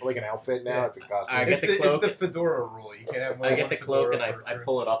 it's like an outfit now. It's a costume. I get the cloak. It's the fedora rule. You can't have more I than get one the cloak and fedora I per-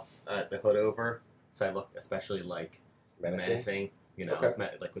 pull it up, the hood over, so I look especially like Menacing. menacing. You know, Okay.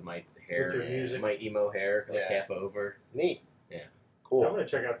 like with my hair, With the music. my emo hair, like Yeah. half over. Neat. Yeah. So I'm Cool. going to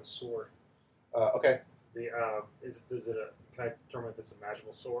check out the sword. Okay. Is it a? Can I determine if it's a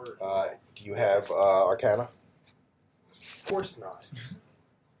magical sword? Or, Do you have Arcana? of course not.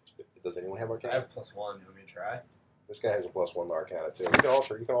 Does anyone have I Arcana? have +1. You want me to try? This guy has a +1 to Arcana too. You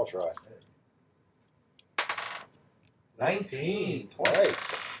can all try. 19.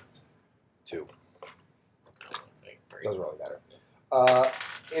 Nice. 2. Like, three. Doesn't really matter.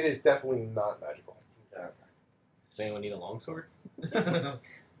 It is definitely not magical. Does anyone need a longsword? I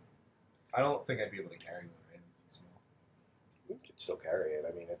don't think I'd be able to carry one. Right? It's too small. You could still carry it.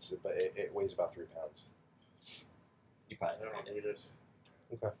 I mean, but it weighs about 3 pounds. You I probably don't don't need need it.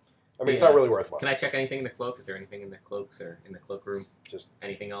 it. I mean, it's Yeah. not really worth much. Can I check anything in the cloak? Is there anything in the cloaks or in the cloakroom? Just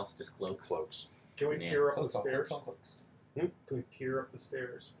Anything else? Just cloaks. cloaks. Can we Yeah. peer up Cloaks the on stairs? cloaks on cloaks. Can we peer up the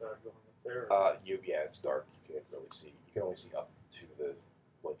stairs without going up there? Yeah, it's dark. You can't really see. You can only see up to the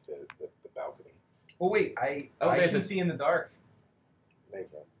balcony. Oh wait, I there's can a- see in the dark. No, you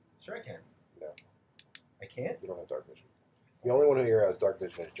can't. Sure, I can. No. I can't. You don't have dark vision. The only one who here has dark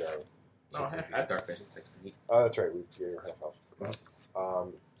vision is Jeremy. No, I have dark vision, 6 feet. Oh, that's right. You're half elf.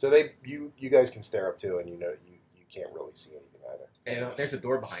 So you guys can stare up too, and you can't really see anything either. And there's a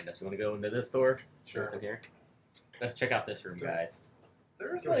door behind us. You want to go into this door? Sure. What's in here? Let's check out this room, guys.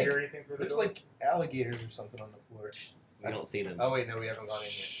 There's Can we like hear anything through the there's door? like alligators or something on the floor. We don't see them. Oh wait, no, we haven't gone in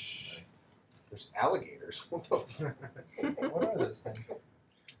yet. There's alligators. What the? What are those things?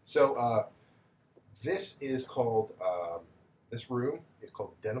 So this is called this room is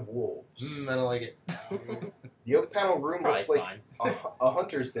called Den of Wolves. I don't like it. The oak panel room Probably looks like fine. a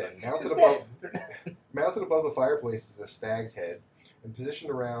hunter's den. It's Mounted above the fireplace is a stag's head, and positioned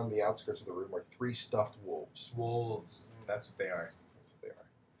around the outskirts of the room are 3 stuffed wolves. Wolves. That's what they are. That's what they are.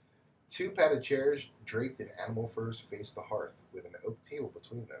 2 padded chairs draped in animal furs face the hearth, with an oak table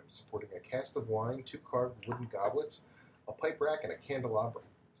between them, supporting a cask of wine, 2 carved wooden goblets, a pipe rack, and a candelabra.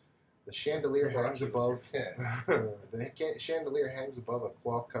 The chandelier hangs above. Chandelier hangs above a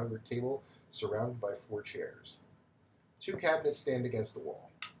cloth-covered table, surrounded by 4 chairs. 2 cabinets stand against the wall.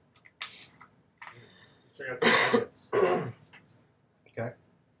 Check out the cabinets. Okay.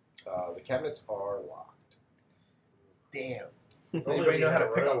 The cabinets are locked. Damn. Does Only anybody know we how to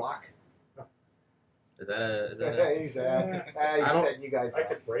have pick a rope. lock? Is that a He's I don't- setting you guys I up.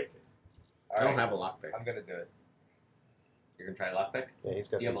 could break it. I don't have a lockpick. I'm gonna do it. You're gonna try lockpick? Yeah, he's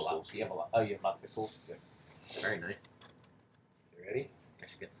got Do you have a these lock? tools. Do you have a lock? Oh, you have lockpick tools? Yes. Very nice. You ready? I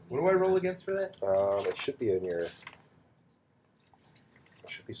should get some. What do I roll against for that? It should be in your. It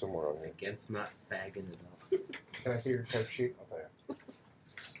should be somewhere on here. Against not fagging it up. Can I see your type sheet? I'll tell you.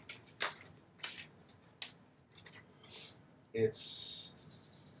 It's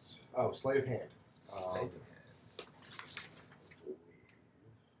sleight of hand.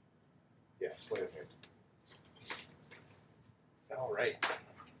 Yeah, sleight of hand. All right.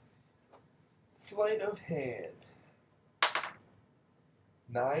 Sleight of hand.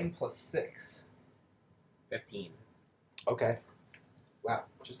 9 plus 6. 15. Okay. Wow,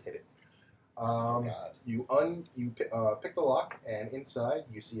 just hit it. God. You pick the lock, and inside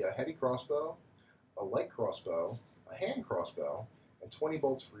you see a heavy crossbow, a light crossbow, a hand crossbow, and 20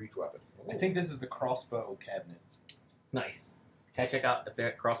 bolts for each weapon. I think this is the crossbow cabinet. Nice. Can I check out if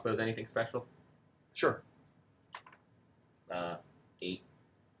their crossbow's anything special? Sure. 8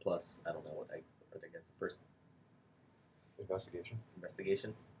 plus, I don't know what I put against the first Investigation.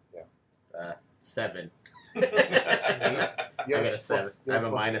 investigation. Yeah. 7. You I have got a plus- 7. you I have a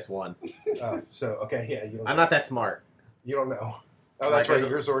plus- -1. Okay, yeah, you don't. I'm not that smart. You don't know. Oh, that's Like, right.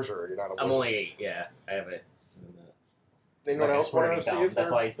 You're a sorcerer. You're not a wizard. I'm only 8, yeah. I have it. Anyone else want to see if That's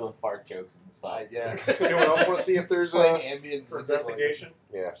there's? why he's doing fart jokes and stuff. Yeah. Anyone else want to see if there's Playing ambient For music. investigation,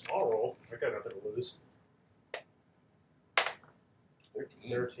 Yeah. I'll roll. I got nothing to lose.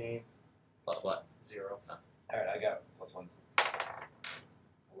 13. 13, Plus what? 0. Alright, I got +1 since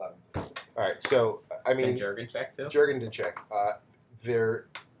 11. All right. So I Can mean, Jurgen check too? Jurgen did check. They're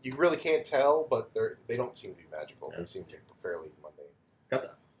you really can't tell, but they don't seem to be magical. Yeah. They seem to be fairly mundane. Got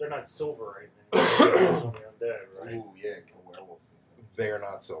that. They're not silver or anything. It's only undead, right? Ooh, yeah, kill werewolves and stuff. They are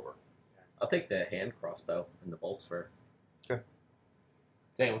not silver. I'll take the hand crossbow and the bolts for. Okay.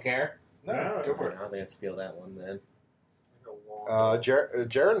 Does anyone care? No, No, go for it. I'm gonna steal that one then. I go long.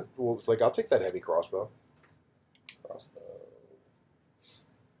 Jaren was like, "I'll take that heavy crossbow." Crossbow.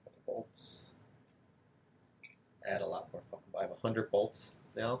 Bolts. Add a lot more fucking. I have 100 bolts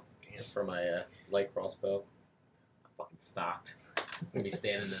now for my light crossbow. I'm fucking stocked. I'm gonna be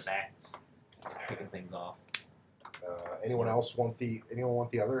standing in the back, just picking things off. Anyone else want the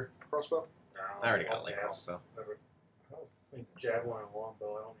other crossbow? No, I already got a I'll light pass. crossbow. I think javelin and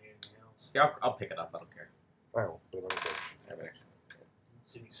longbow. I don't need anything else. Yeah, I'll pick it up. I don't care. All right, well, put it on the page. I have an extra. I don't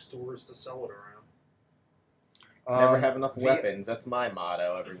see any stores to sell it around. Never have enough the- weapons. That's my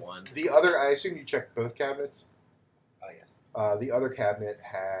motto, everyone. The other, I assume you checked both cabinets. Oh, yes. The other cabinet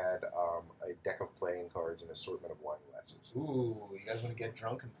had a deck of playing cards and an assortment of wine glasses. Ooh, you guys want to get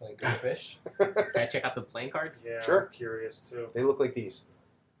drunk and play Go Fish? Can I check out the playing cards? Yeah, Sure. I'm curious too. They look like these.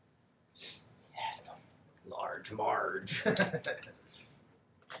 Yes, large Marge.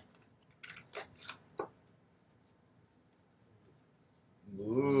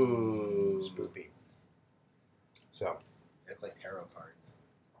 Ooh. Spoopy. So They look like tarot cards.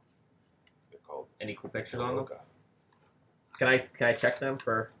 they're called Any cool pictures on them? Tarocca Can I check them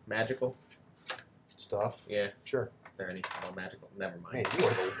for magical? stuff. Yeah. Sure. Is there any small magical? Never Man, mind. you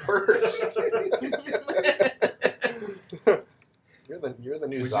are the worst. you're the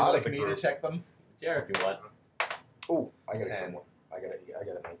new Would you Zod of like the me to group. check them? Yeah, if you want. Oh, I got a 10. good one. I got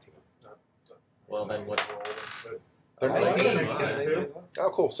a 19. Well, then what? They're 19. 19. You can too. do as well. Oh,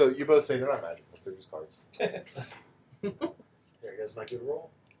 cool. So you both say they're not magical. They're just cards. There goes my good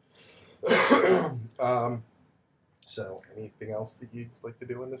roll. So anything else that you'd like to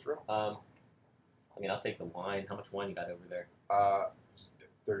do in this room? I mean, I'll take the wine. How much wine you got over there?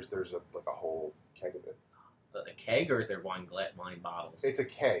 There's a whole keg of it. A keg, or is there wine bottles? It's a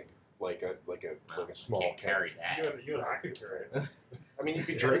keg, like a Wow, small can't keg. carry that. You and I could carry it. I mean, you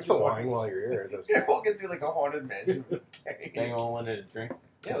could drink the wine while you're here. Yeah, walk into like a haunted mansion. Anyone wanted to drink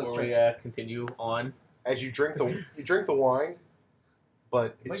Yeah, let's before we continue on? As you drink the wine, but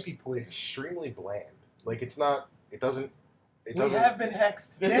It it's might be poison. extremely bland. Like it's not. It doesn't. It We doesn't. have been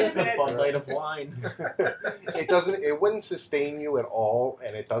hexed. This Damn is the it. Bud Light of wine. It doesn't. It wouldn't sustain you at all,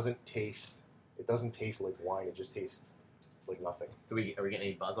 and it doesn't taste. It doesn't taste like wine. It just tastes like nothing. Are we getting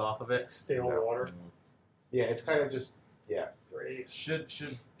any buzz off of it? Stale No. water. Yeah, it's kind of just. Yeah. Great. Should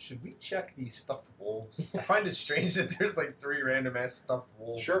we check these stuffed wolves? I find it strange that there's like 3 random ass stuffed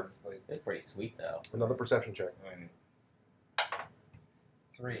wolves Sure. in this place. It's pretty sweet though. Another perception check.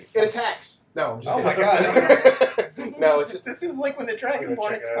 3. It attacks. No. I'm just Oh my kidding. No, it's just. This is like when the I'm gonna Dragonborn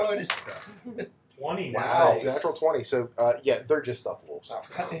check out. exploded. 20 now. Wow, Nice. natural 20. So, yeah, they're just stuffed wolves. Oh,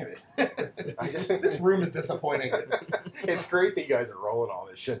 God damn it. I just- This room is disappointing. It's great that you guys are rolling all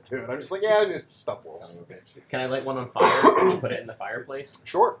this shit too, and I'm just like, yeah, this stuffed wolves. Son of a bitch. Can I light one on fire? Put it in the fireplace.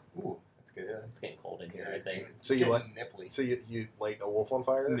 Sure. Ooh, that's good. It's getting cold in here, I think. It's So you getting like- nipply. So you light a wolf on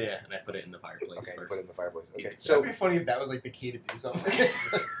fire? Yeah, and I put it in the fireplace Okay, you first. put it in the fireplace. Okay, Yeah. so That'd be funny if that was like the key to do something.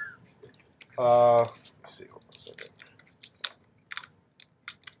 let's see. Hold on a second.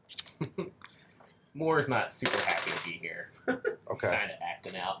 Moore's not super happy to be here. Okay. Kind of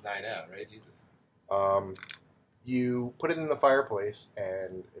acting out. I know, right? Jesus. You put it in the fireplace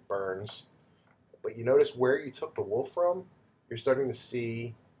and it burns, but you notice where you took the wolf from. You're starting to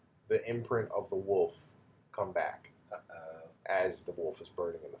see the imprint of the wolf come back Uh-oh. as the wolf is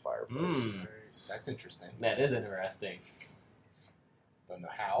burning in the fireplace. Mm, That's interesting. that is interesting. Don't know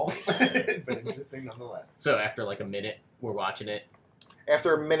how, but interesting nonetheless. So after like a minute, we're watching it.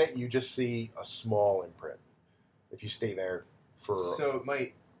 After a minute, you just see a small imprint. If you stay there for So it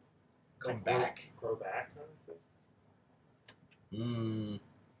might come Like, back. Grow back. Kind of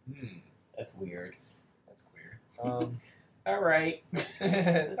thing. That's weird. That's weird. All right.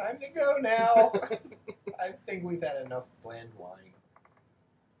 Time to go now. I think we've had enough bland wine.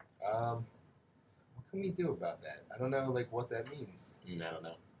 What can we do about that? I don't know, like what that means. I don't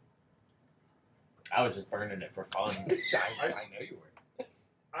know. I was just burning it for fun. I know you were.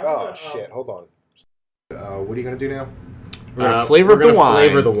 I'm oh gonna, shit! Hold on. What are you gonna do now? We're gonna flavor the wine.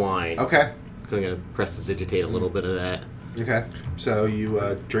 Flavor the wine. Okay. So I'm gonna press to digitate a little bit of that. Okay. So you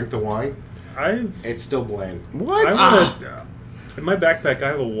drink the wine. It's still bland. What? In my backpack, I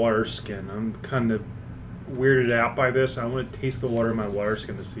have a water skin. I'm kind of weirded out by this. I want to taste the water in my water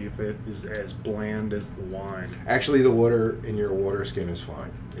skin to see if it is as bland as the wine. Actually, the water in your water skin is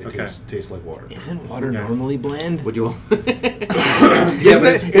fine. It Okay. tastes like water. Isn't water Okay. normally bland? Would you?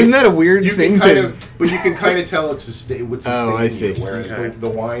 Isn't that a weird you thing can kind to... of, but you can kind of tell it's would sustain Oh, I see. you, whereas Okay. the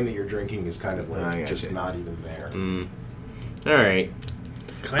wine that you're drinking is kind of I like gotcha. just not even there. Mm. All right.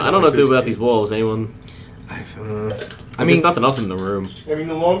 Kind I of don't know like what to do this about case. these wolves. Anyone? I mean, there's nothing else in the room. I mean,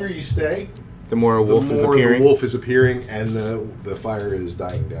 the longer you stay, the more a wolf the is more appearing. the wolf is appearing, and the fire is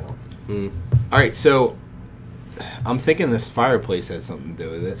dying down. Mm. All right, so I'm thinking this fireplace has something to do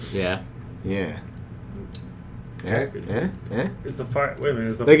with it. Yeah. Yeah. Okay. Yeah? Is the fire? Wait a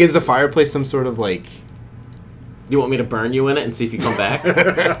minute. Like, is the fireplace some sort of like... You want me to burn you in it and see if you come back?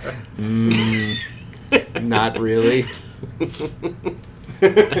 Not really.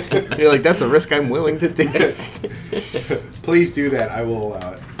 You're like, that's a risk I'm willing to take. Please do that. I will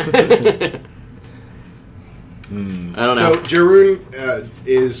allow it. I don't know. So Jeroen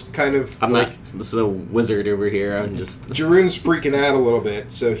is kind of I'm like, not. This is a wizard over here. I'm just. Jeroen's freaking out a little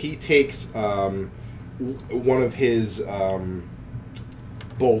bit, so he takes one of his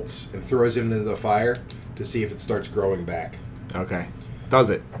bolts and throws it into the fire to see if it starts growing back. Okay. Does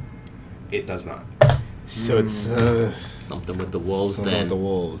it? It does not. So it's Something with the wolves something then. with the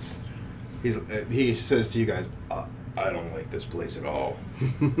wolves. He says to you guys, I don't like this place at all.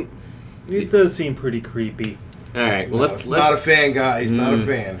 It does seem pretty creepy. All right. Well, let's. Not a fan, guys. Not a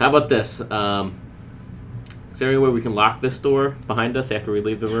fan. How about this? Is there any way we can lock this door behind us after we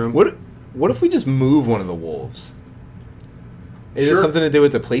leave the room? What if we just move one of the wolves? Is it Sure. something to do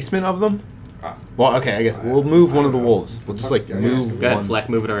with the placement of them? Well, okay, I guess we'll move one of the wolves. We'll just like Yeah, move Go ahead, one. Fleck.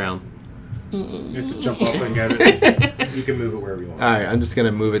 Move it around. You have to jump up and get it. You can move it wherever you want. All right, I'm just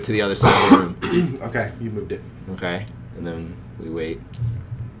gonna move it to the other side of the room. Okay, you moved it. Okay, and then we wait.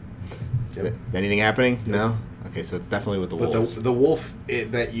 Yep. Anything happening? No. Okay, so it's definitely with the But wolves. the wolf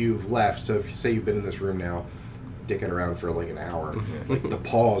that you've left, so if you say you've been in this room now, dicking around for like an hour, like the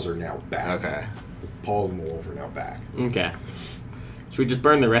paws are now back. Okay. The paws and the wolf are now back. Okay. Should we just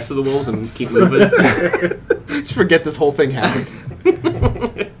burn the rest of the wolves and keep moving? Just forget this whole thing happened.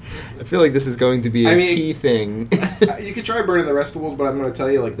 I feel like this is going to be a key thing. You could try burning the rest of the wolves, but I'm going to tell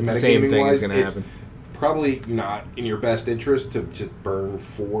you, like, It's the same metagaming thing wise, is going to it's happen. probably not in your best interest to burn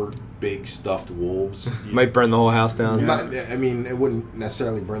 4 big stuffed wolves. Might burn the whole house down. Not, I mean, it wouldn't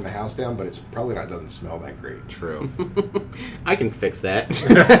necessarily burn the house down, but it's probably not doesn't smell that great. True. I can fix that.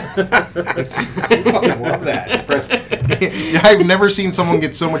 I fucking love that. I've never seen someone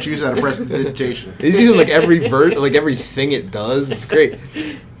get so much use out of prestidigitation. It's using like everything it does. It's great.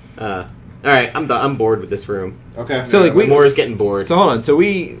 All right, I'm done. I'm bored with this room. Okay. So like More is getting bored. So hold on. So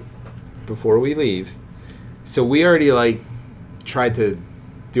before we leave, so we already like tried to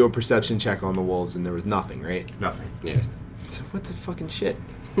do a perception check on the wolves, and there was nothing, right? Nothing. Yeah. So what the fucking shit?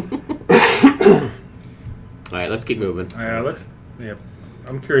 All right, let's keep moving. Yeah,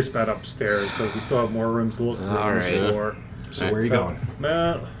 I'm curious about upstairs, but we still have more rooms to look for on this Alright. floor. So where are you going?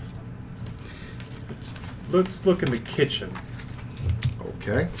 Let's look in the kitchen.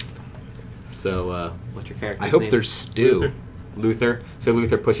 Okay. So, what's your character's I hope name? there's stew. Luther. So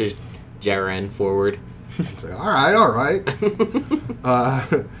Luther pushes Jaren forward. It's like, all right.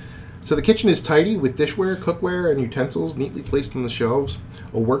 So the kitchen is tidy with dishware, cookware, and utensils neatly placed on the shelves.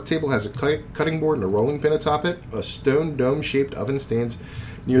 A work table has a cutting board and a rolling pin atop it. A stone dome-shaped oven stands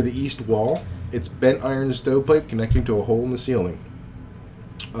near the east wall. Its bent iron stovepipe connecting to a hole in the ceiling.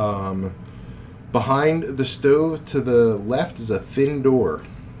 Behind the stove to the left is a thin door.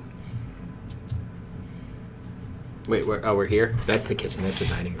 Wait, we're here? That's the kitchen. That's the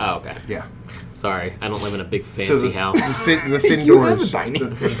dining room. Oh, okay. Yeah. Sorry, I don't live in a big fancy So the house. thin You door have a is dining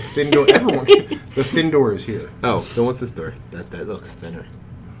the thin door. The thin door is here. Oh, then what's this door? That looks thinner.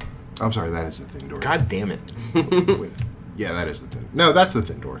 I'm sorry, that is the thin door. God damn it! Wait. Yeah, that is the thin. No, that's the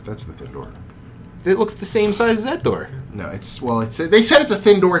thin door. That's the thin door. It looks the same size as that door. No, it's they said it's a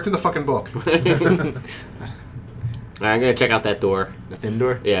thin door. It's in the fucking book. All right, I'm gonna check out that door. The thin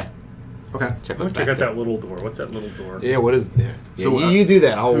door. Yeah. Okay. Check Let's what's check back out there. that little door. What's that little door? Yeah. What is there? Yeah, So, you do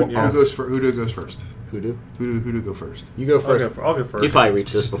that. I'll. Who I'll goes first? Hoodoo. Who go first? You go I'll first. go first. You probably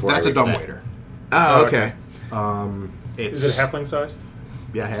reach this before. That's I a reach dumb that. waiter. Oh, Oh, okay. It's Is it halfling size?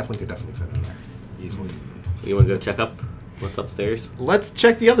 Yeah, halfling could definitely fit in there easily. You want to go check up what's upstairs? Let's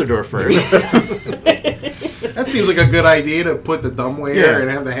check the other door first. That seems like a good idea to put the dumb waiter Yeah. and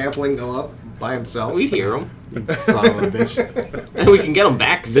have the halfling go up by himself. We hear them, Son of a bitch. and we can get them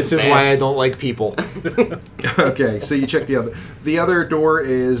back. This is why I don't like people. Okay, so you check the other. The other door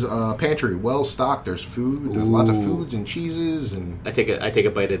is pantry, well stocked. There's food, lots of foods and cheeses, and I take a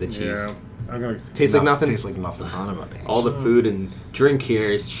bite of the cheese. Yeah. I'm gonna. Tastes like No, nothing. tastes like nothing. Son of a bitch. All the food and drink here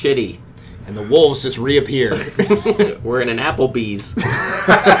is shitty. And the wolves just reappear. We're in an Applebee's.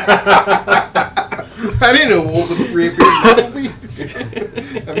 I didn't know wolves would reappear in Applebee's.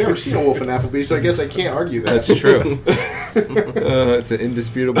 I've never seen a wolf in Applebee's, so I guess I can't argue that. That's true. It's an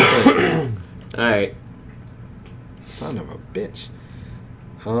indisputable thing. All right. Son of a bitch.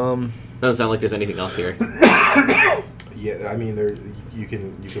 Doesn't sound like there's anything else here. Yeah, I mean, there you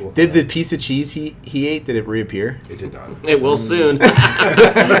can look. Did at the it. piece of cheese he ate, did it reappear? It did not. It will soon.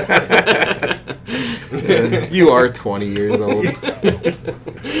 You are 20 years old. Alright,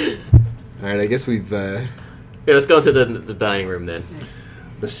 I guess we've... Yeah, let's go into the dining room then.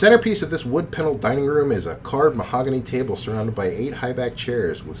 The centerpiece of this wood-paneled dining room is a carved mahogany table surrounded by 8 high-back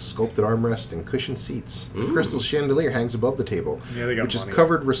chairs with sculpted armrests and cushioned seats. A crystal chandelier hangs above the table, Yeah, they got which is money.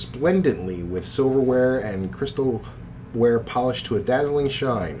 covered resplendently with silverware and crystalware polished to a dazzling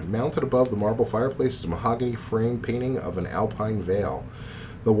shine. Mounted above the marble fireplace is a mahogany frame painting of an alpine vale.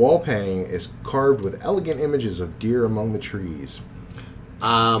 The wall painting is carved with elegant images of deer among the trees.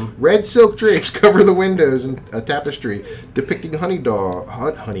 Red silk drapes cover the windows and a tapestry depicting hunting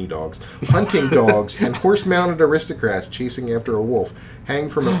dogs, and horse-mounted aristocrats chasing after a wolf hang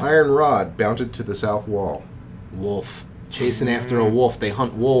from an iron rod mounted to the south wall. Wolf. Chasing after a wolf. They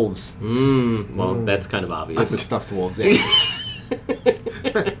hunt wolves. Well, that's kind of Like obvious. the stuffed wolves. Yeah.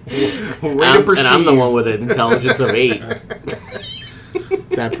 And I'm the one with an intelligence of 8.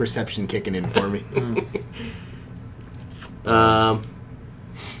 It's that perception kicking in for me.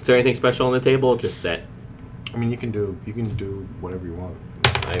 Is there anything special on the table? Or just set. I mean, you can do whatever you want.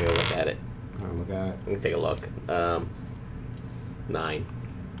 I go look at it. Look at it. Let me take a look. 9.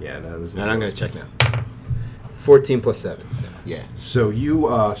 Yeah, no, there's And I'm going to check now. 14 plus 7. So, yeah. So you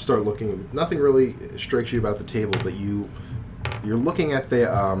start looking. Nothing really strikes you about the table, but you're looking at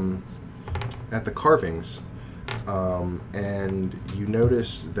the carvings, and you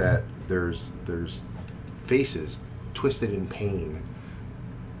notice that there's faces twisted in pain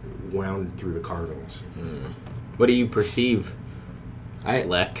wound through the carvings. What do you perceive,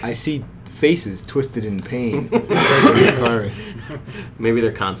 Fleck? I see faces twisted in pain. Maybe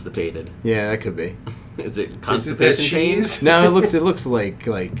they're constipated. Yeah, that could be. Is it Is it that constipation pain? cheese? No, it looks like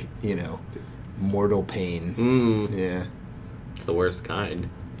you know, Mortal pain. Yeah. It's the worst kind.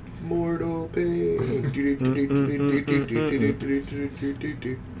 Mortal pain.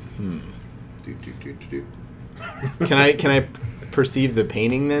 Can I perceive the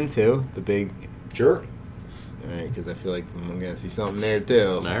painting then too? The big. Sure. All right, because I feel like I'm gonna see something there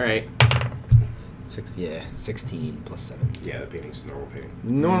too. All right. 16 plus 7. Yeah, the painting's normal painting.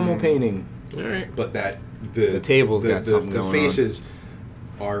 Normal painting. All right. But The table's got something the going on. faces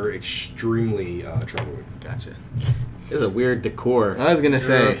are extremely troubling. Gotcha. This is a weird decor. I was gonna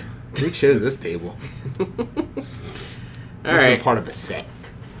say, who chose this table? All right. Part of a set.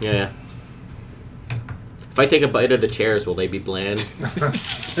 Yeah. If I take a bite of the chairs, will they be bland?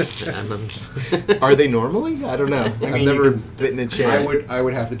 Are they normally? I don't know. I've mean, never you can- bitten a chair. I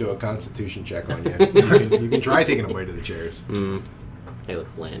would have to do a constitution check on you. You can try taking a bite of the chairs. They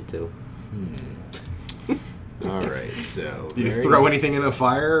look bland too. All right, so Do you there throw go. anything in a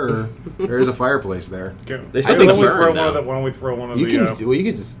fire, or there's a fireplace there? They Why still don't we burn, throw one though. of the? Why don't we throw one of You the? can. Well, you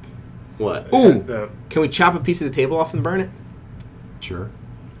could just. What? Ooh, the can we chop a piece of the table off and burn it? Sure.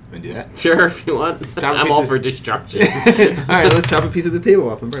 Can we do that? Sure, if you want. chop a I'm piece all of- for destruction. All right, let's chop a piece of the table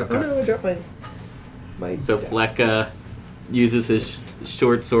off and burn it. Okay. Oh no, I dropped my. So Fleck uses his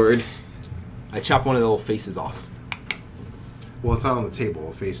short sword. I chop one of the little faces off. Well, it's not on the table.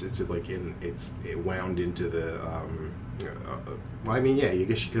 The face, it wound into the. Well, I mean, yeah, I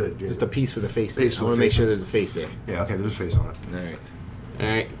guess you could. Just a piece with a face. Face I want with to make face sure on it. there's a face there. Yeah, okay. There's a face on it. All right. All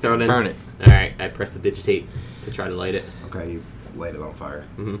right, throw it in. Burn it. All right, I press the digitate to try to light it. Okay, you light it on fire.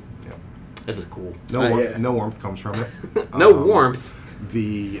 Mm-hmm. Yeah. This is cool. No, yeah. no warmth comes from it. No warmth.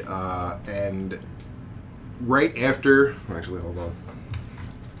 The and right after. Actually, hold on.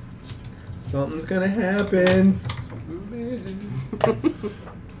 Something's gonna happen.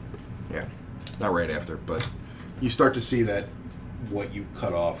 Yeah, not right after, but you start to see that what you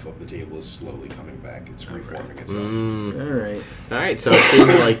cut off of the table is slowly coming back. It's reforming itself. All right, All right, so it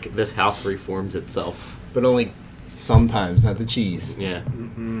seems like this house reforms itself. but only sometimes, not the cheese. Yeah,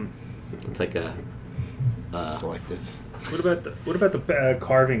 it's like a. Selective. what about the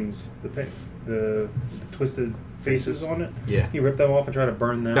carvings? The twisted faces on it. Yeah, You rip them off and try to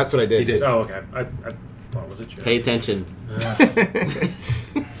burn them. that's what I did. He did. Oh, okay. I thought it was a joke. Pay attention.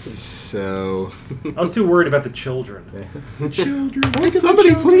 So, I was too worried about the children. Children, would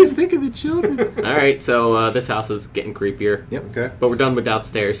somebody please think of the children? All right, so this house is getting creepier. Yep. Okay. But we're done with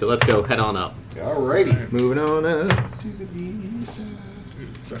downstairs, so let's go head on up. Alrighty. Moving on up. To the east side.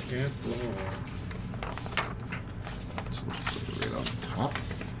 Second floor. So we'll just put it right off the top.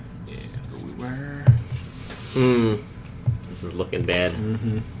 And where we were. This is looking bad.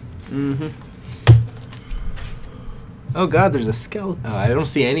 Oh God, there's a skeleton. Oh, I don't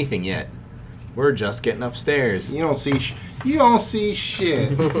see anything yet. We're just getting upstairs. You don't see. You don't see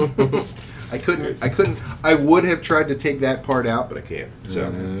shit. I couldn't. I would have tried to take that part out, but I can't. So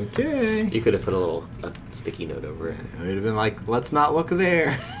Okay. You could have put a sticky note over it. I would have been like, let's not look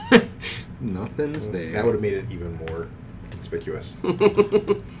there. Nothing's there. that would have made it even more conspicuous.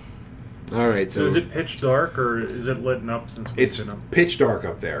 All right, So so is it pitch dark or is it lit up since we've It's been up? pitch dark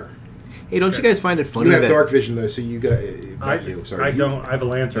up there. hey, don't you guys find it funny You have that dark vision though, so you got. I don't. I have a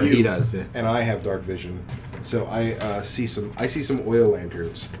lantern. he does? Yeah. And I have dark vision, so I see some. I see some oil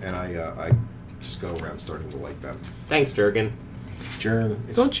lanterns, and I just go around starting to light them. Thanks, Jurgen.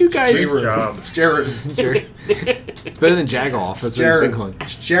 Jaren, Don't you guys? Good job. Jaren, It's better than Jagoff. That's what he's been calling.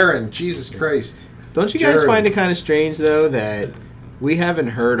 Jaren, Jesus Christ! Don't you guys Jared. find it kind of strange though that we haven't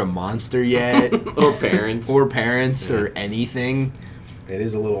heard a monster yet, Or parents. or parents, or anything? It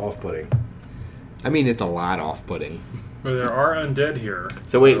is a little off-putting. I mean, it's a lot off-putting. But there are undead here.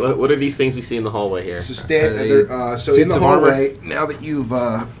 So wait, what are these things we see in the hallway here? So Are stand they there. So in suits the of armor? hallway, now that you've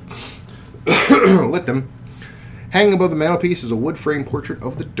lit them, hanging above the mantelpiece is a wood frame portrait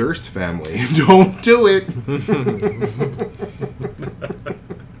of the Durst family. Don't do it.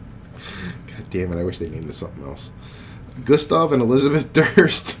 God damn it! I wish they named this something else. Gustav and Elizabeth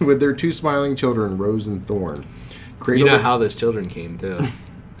Durst with their two smiling children, Rose and Thorn. You know how those children came too,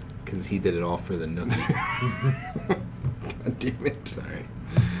 because he did it all for the nookie. God damn it! Sorry.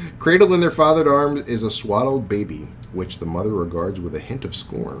 Cradled in their fathered arms is a swaddled baby, which the mother regards with a hint of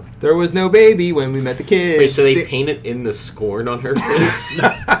scorn. There was no baby when we met the kids. Wait, so they painted in the scorn on her face?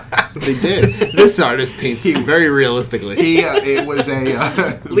 They did. This artist paints very realistically. It was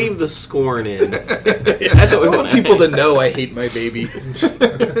a. Leave the scorn in. That's what we I want want people to know I hate my baby.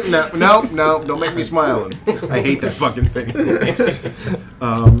 No, don't make me smile. I hate that fucking thing.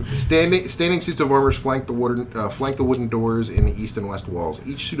 Standing suits of armor flank the wooden doors in the east and west walls.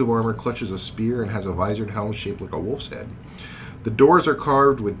 Each suit of armor clutches a spear and has a visored helm shaped like a wolf's head. The doors are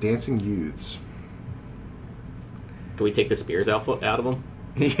carved with dancing youths. Can we take the spears out of them?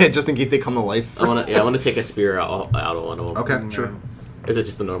 Yeah, just in case they come to life. I want to take a spear out of one of them. Okay, sure. Is it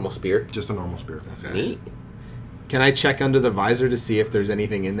just a normal spear? Just a normal spear. Neat. Can I check under the visor to see if there's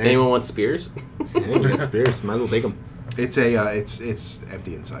anything in there? Anyone want spears? Yeah, get spears. Might as well take them. It's it's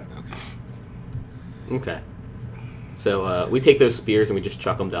empty inside. Okay. So we take those spears and we just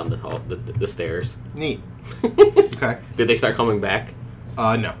chuck them down the stairs. Neat. Okay. Did they start coming back?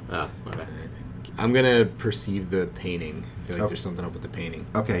 No. Oh, okay. I'm gonna perceive the painting. I feel like there's something up with the painting.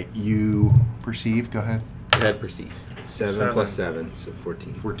 Okay, you perceive. Go ahead. Go ahead, proceed. 7 plus 7, so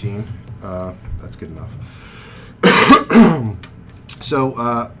 14. 14. That's good enough.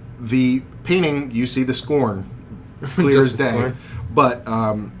 So the painting, you see the scorn, clear as Just the day, scorn? but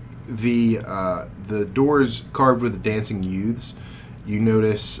the doors carved with the dancing youths. You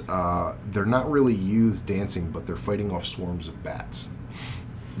notice they're not really youths dancing, but they're fighting off swarms of bats.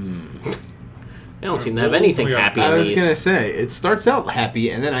 They don't seem to have anything happy in I was these. gonna say, it starts out happy,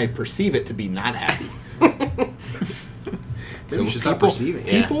 and then I perceive it to be not happy. Maybe you should stop perceiving.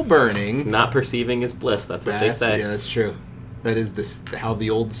 Yeah. People burning. Not perceiving is bliss. That's what Bats, they say. Yeah, that's true. That is how the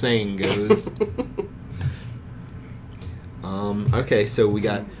old saying goes. Okay, so we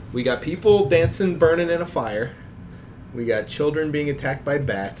got people dancing, burning in a fire. We got children being attacked by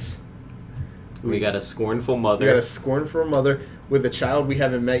bats. We got a scornful mother. We got a scornful mother with a child we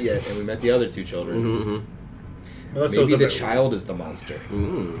haven't met yet, and we met the other two children. Mm-hmm. Unless Maybe those the are- child is the monster.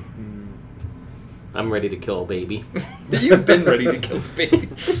 I'm ready to kill a baby. You've been ready to kill the baby.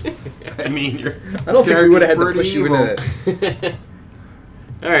 I mean, you're. I don't think we would have had to pretty push you evil. into that.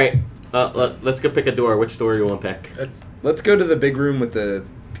 All right. Let's go pick a door. Which door do you want to pick? That's Let's go to the big room with the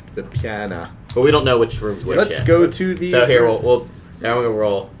piano. But we don't know which room's which Let's yet. go to the. So here we'll now we're gonna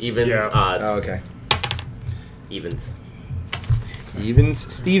roll evens, Yeah. odds, Oh, okay. evens.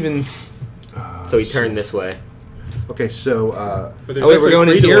 Evans, Stevens. So we turn this way. Okay, so but there's Oh, wait, we're actually going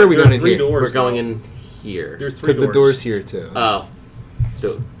in three here or are we there going in three here? Doors, We're going though. in here. There's three Because the doors. door's here too. Oh.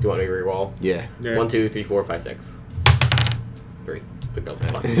 Do you want me to re-roll? Yeah. Yeah. 1, 2, 3, 4, 5, 6. 3. It's the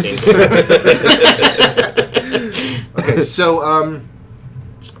fucking same. okay, so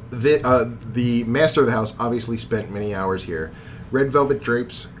the master of the house obviously spent many hours here. Red velvet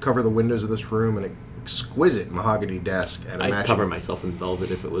drapes cover the windows of this room, and an exquisite mahogany desk and a I'd matching cover myself in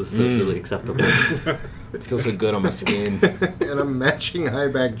velvet if it was socially acceptable. It feels so good on my skin. and a matching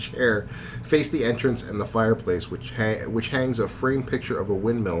high-back chair face the entrance and the fireplace, which hangs a framed picture of a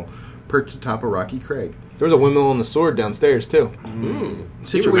windmill perched atop a rocky crag. There was a windmill on the sword downstairs too. You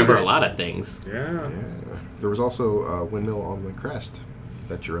Situated- remember a lot of things. Yeah. Yeah. There was also a windmill on the crest.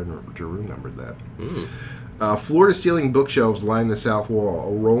 That Jeroen numbered that. Floor-to-ceiling bookshelves line the south wall.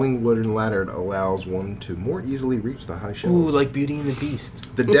 A rolling wooden ladder allows one to more easily reach the high shelves. Ooh, like Beauty and the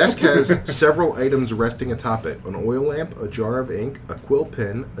Beast. The desk has several items resting atop it. An oil lamp, a jar of ink, a quill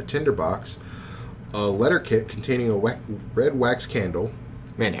pen, a tinderbox, a letter kit containing a red wax candle,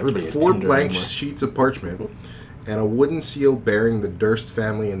 Man, everybody has 4 Tinder blank anymore. sheets of parchment, and a wooden seal bearing the Durst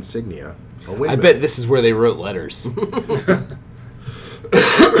family insignia. A I windmill. bet this is where they wrote letters.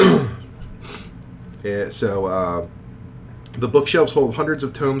 The bookshelves hold hundreds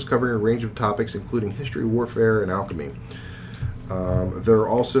of tomes covering a range of topics, including history, warfare, and alchemy. There are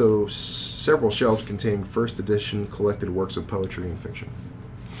also several shelves containing first edition collected works of poetry and fiction.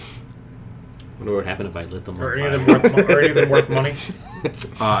 Wonder what would happen if I lit them on Are any of fire. them worth money?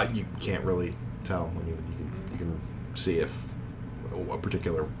 You can't really tell. I mean, you can see if a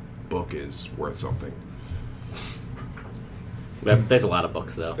particular book is worth something. There's a lot of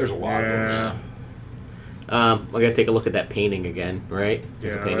books, though. There's a lot of Yeah. books. We're going to take a look at that painting again, right?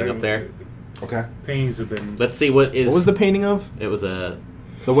 There's a painting up there. Okay. Paintings have been. Let's see what is... What was the painting of? It was a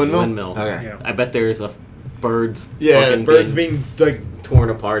The windmill? windmill. Okay. Yeah. I bet there's a birds Yeah, fucking birds being like torn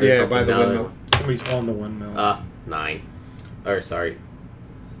apart or yeah something. by the now. windmill. Somebody's on the windmill. 9. Or, sorry.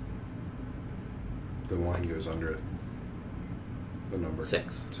 The line goes under the number.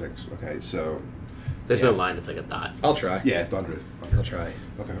 6. 6. Okay, so There's no line, it's like a dot. I'll try. yeah, it's under. I'll try.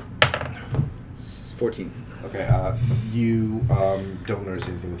 Okay. 14. Okay. You don't notice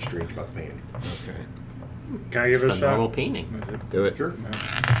anything strange about the painting. Okay. Can I give It's it a a shot? normal painting. Is it? Do it. Sure.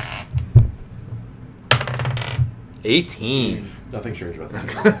 18. Nothing strange about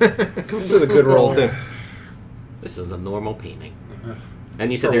that. With a good roll too. This is a normal painting. Uh-huh.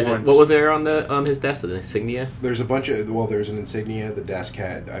 And you said For there's once. what was there on his desk? An insignia, There's a bunch of there's an insignia. The desk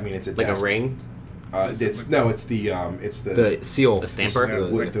had. I mean, it's a like desk. a ring. It's the The seal. The stamper?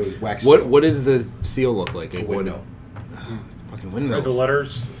 the wax. What seal. what does the seal look like? A windmill. Fucking Are windmills. the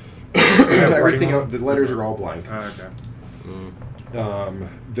letters? Everything. writing on- The letters are all blank. Oh, okay. Mm.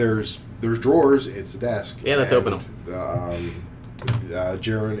 There's drawers. It's a desk. Yeah, let's and open them.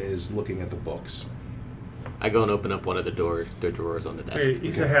 Jaren is looking at the books. I go and open up one of the drawers on the desk. Hey,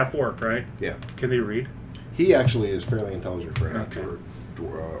 he's a half orc, right? Yeah. Can they read? He actually is fairly intelligent for an Okay.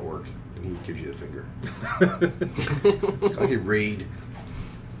 orc, and he gives you the finger. Okay, read.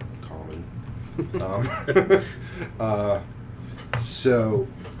 Common. So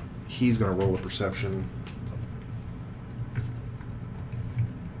he's going to roll a perception.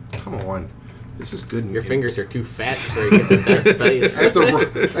 Come on. This is good. Your fingers are too fat for you to get the dice. I have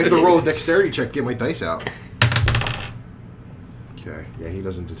to roll a dexterity check to get my dice out. Okay. Yeah, he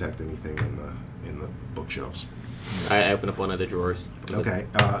doesn't detect anything in the bookshelves. I open up one of the drawers. Okay.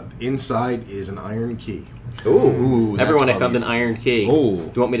 Inside is an iron key. Ooh, that's everyone, I what found these- an iron key. Ooh.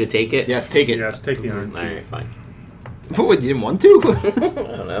 Do you want me to take it? Yes, take it. Yes, take the iron All key. right, fine. What, you didn't want to? I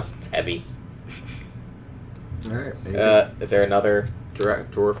don't know. It's heavy. All right. Is there another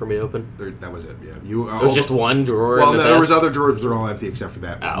drawer for me to open? That was it. Yeah. You. It was just one drawer. Well, in the no, there was desk? other drawers, but they're all empty except for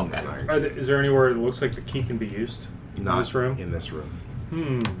that. Oh, that okay. iron key. Is there anywhere it looks like the key can be used? Not in this room? In this room.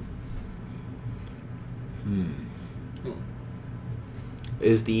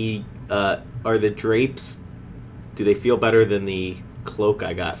 Is the are the drapes? Do they feel better than the cloak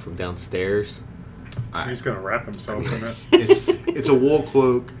I got from downstairs? He's gonna wrap himself in it. It's a wool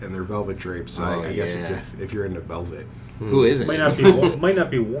cloak and they're velvet drapes. So Oh, I guess it's yeah. if you're into velvet. Who isn't? Might not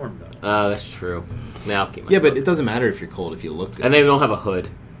be warm though. Oh, that's true. Now I'll keep my Yeah, but cloak. it doesn't matter if you're cold if you look good. And they don't have a hood,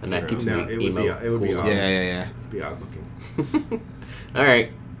 and that True. keeps No, me it would emo. be odd. cool. Yeah. Be odd looking. All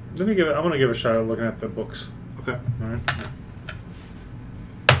right. I'm gonna give it a shot at looking at the books. Okay. All right.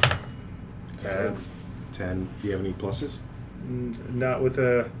 10. Do you have any pluses? Not with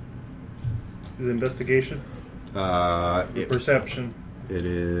the investigation, perception. It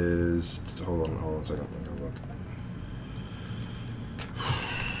is. Hold on a second. I'm gonna look.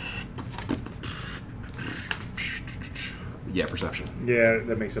 Yeah, perception. Yeah,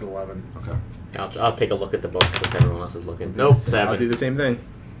 that makes it 11. Okay. I'll take a look at the book since everyone else is looking. Nope, 7. I'll do the same thing.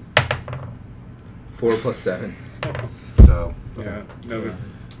 4 plus 7. So. Okay. Yeah, no good.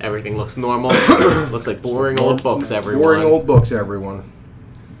 Everything looks normal. Looks like boring old books, everyone. Boring old books, everyone.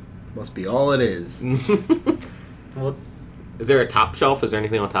 Must be all it is. Well, let's. Is there a top shelf? Is there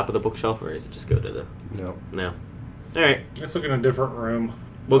anything on top of the bookshelf, or is it just go to the... No. No. All right. Let's look in a different room.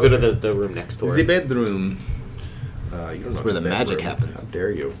 We'll go to the room next door. The bedroom. You don't This know is it's where a the magic bedroom. happens. How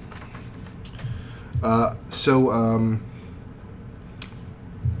dare you?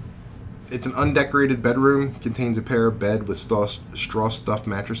 It's an undecorated bedroom. Contains a pair of bed with straw stuffed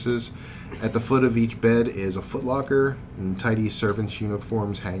mattresses. At the foot of each bed is a footlocker, and tidy servants'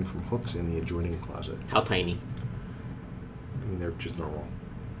 uniforms hang from hooks in the adjoining closet. How tiny? I mean, they're just normal.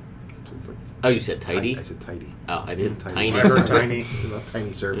 So, like, Oh, you said tidy? I said tidy. Oh, I did. Tiny. Tiny. I heard tiny. They're not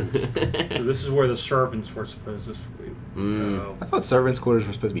tiny servants. So this is where the servants were supposed to sleep. So I thought servants' quarters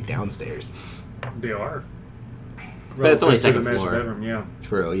were supposed to be downstairs. they are. But it's only Relative to second the master floor. Bedroom, yeah.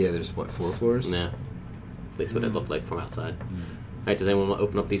 True, yeah, there's what, 4 floors? Nah. At least what it looked like from outside. All right, does anyone want to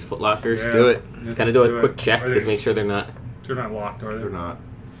open up these footlockers? Yeah. Do it. Let's Kind of do a it. quick check, Are they- just make sure they're not locked, are they? They're not.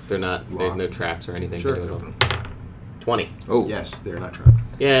 there's Locked. no traps or anything. Sure. Just open them. 20. Oh, Yes, they're not trapped.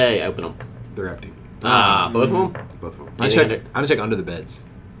 Yay, open them. They're empty. Both of them? Both of them. I'm Anything gonna check under the beds.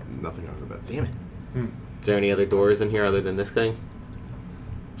 Nothing under the beds. Damn it. Is there any other doors in here other than this thing?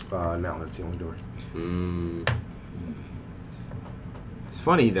 No, that's the only door. It's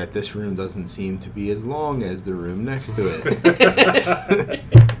funny that this room doesn't seem to be as long as the room next to it.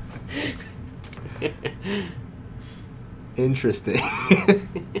 Interesting.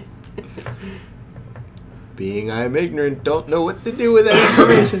 Being I'm ignorant, don't know what to do with that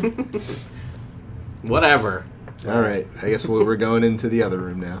information. Whatever. All right, I guess we're going into the other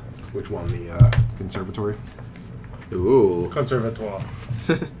room now. Which one? The conservatory? Ooh. Conservatoire.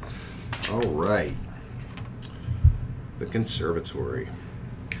 All right. The conservatory.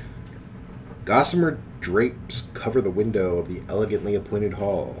 Gossamer drapes cover the window of the elegantly appointed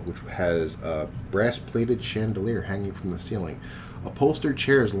hall, which has a brass-plated chandelier hanging from the ceiling. Upholstered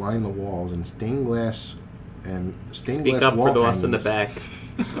chairs line the walls, and stained glass Speak up wall for those in the hangings- back.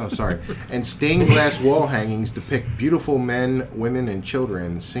 Oh, sorry. And stained glass wall hangings depict beautiful men, women, and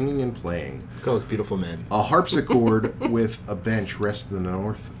children singing and playing. Go, it's beautiful men. A harpsichord with a bench rests in the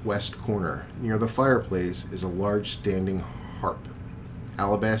northwest corner. Near the fireplace is a large standing harp.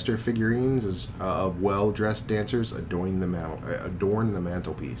 Alabaster figurines of well-dressed dancers adorn the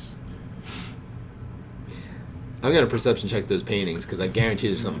mantelpiece. I'm gonna perception check those paintings because I guarantee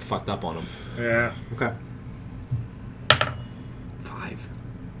there's something fucked up on them. Yeah. Okay. 5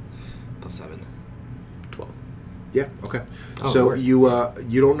 plus 7. 12. Yeah. Okay. Oh, So word. you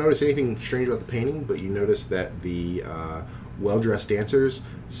don't notice anything strange about the painting, but you notice that the well-dressed dancers,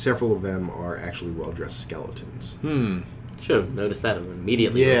 several of them are actually well-dressed skeletons. Should have noticed that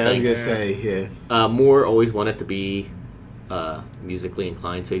immediately. Yeah, I was think. gonna say, yeah. Moore always wanted to be musically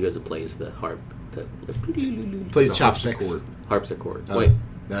inclined, so he goes and plays the harp. Plays The chopsticks. harpsichord. Harpsichord. Oh. Wait,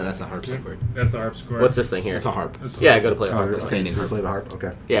 No, that's a harpsichord. That's the harpsichord. what's this thing here? It's a harp. Yeah, I go to play the Oh, harp. okay. standing You harp. play the harp.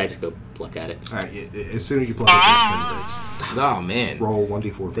 Okay. Yeah, I just go pluck at it. All right. As soon as you play it, the string breaks. Oh man, Roll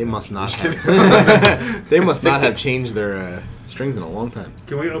 1d4. they must not have. They must not have changed their strings in a long time.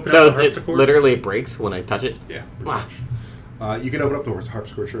 Can we open So up the it harpsichord? literally breaks when I touch it. Yeah. Ah. You can open up the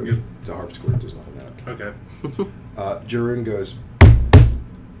harpsichord. Sure. Yeah. The harpsichord. There's nothing in it. Okay. Jarun goes,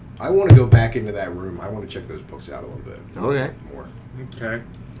 I want to go back into that room. I want to check those books out a little bit. Okay. More. Okay.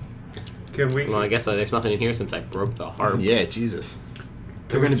 Can we? Well, I guess there's nothing in here since I broke the harp. Yeah, Jesus. Can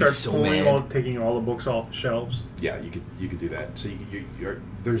They're we gonna be start so pulling mad. taking all the books off the shelves? Yeah, you could do that. So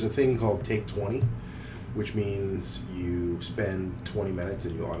there's a thing called Take 20, which means you spend 20 minutes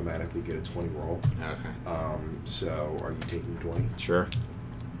and you automatically get a 20 roll. Okay. So are you taking 20? Sure.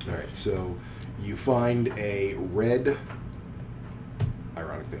 All right. So you find a red,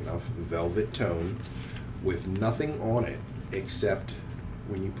 ironically enough, velvet tome with nothing on it except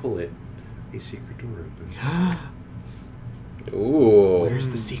when you pull it, a secret door opens. Ooh. Where's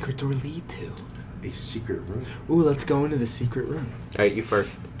the secret door lead to? A secret room. Ooh, let's go into the secret room. All right, you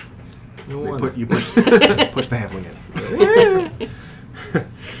first. No They one. push the halfling in.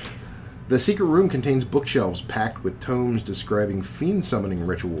 The secret room contains bookshelves packed with tomes describing fiend summoning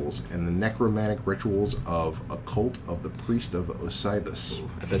rituals and the necromantic rituals of a cult of the priest of Osibus.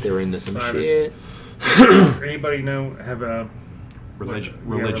 I bet they were into some Cyrus. shit. Does anybody know have a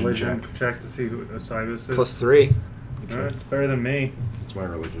Religion check. to see who Osiris is? +3. It's better than me. It's my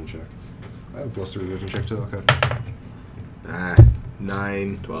religion check. I have a plus 3 religion check too. Okay.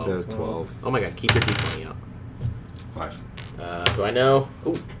 9. 12. So 12. Oh my god, keep your d20 out. 5. Do I know?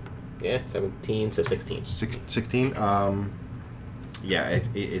 Ooh. Yeah, 17, so 16. 16. Yeah,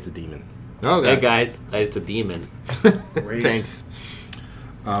 it's a demon. Oh, Hey guys, it's a demon. Great. Thanks.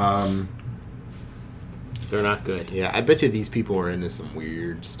 They're not good. Yeah, I bet you these people were into some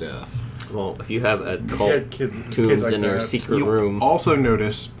weird stuff. Well, if you have a Yeah, cult kids tombs like in your that. secret You room, also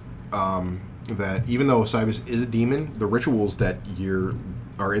notice that even though Osibus is a demon, the rituals that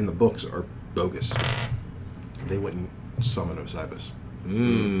are in the books are bogus. They wouldn't summon Osibus.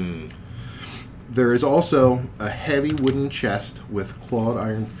 There is also a heavy wooden chest with clawed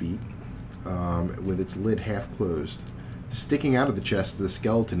iron feet, with its lid half closed. Sticking out of the chest is a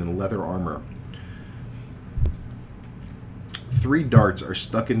skeleton in leather armor. 3 darts are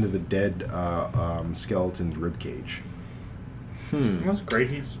stuck into the dead skeleton's ribcage. That's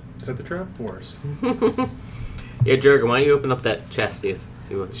great. He's set the trap for us. yeah, Jurgen, why don't you open up that chest? See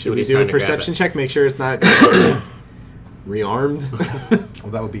what Should we he's do a trying to grab perception at. check? Make sure it's not rearmed?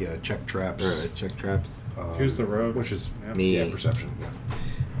 Well, that would be a check traps. Or check traps. Who's the rogue? Which is Yeah. Me. yeah, perception. Yeah.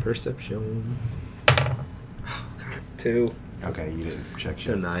 Perception. Oh, God. 2. Okay, you didn't check.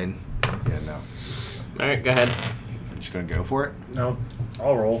 So yet. 9. Yeah, no. All right, go ahead. Just gonna go for it. No,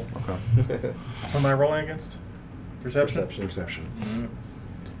 I'll roll. Okay. What am I rolling against? Perception? Perception.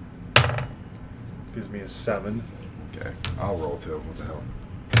 Gives me a 7. Okay, I'll roll too. What the hell?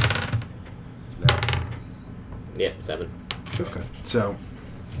 No. Yeah, 7. Okay. So,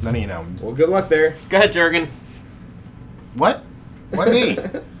 none of you know. Well, good luck there. Go ahead, Jurgen. What? What me?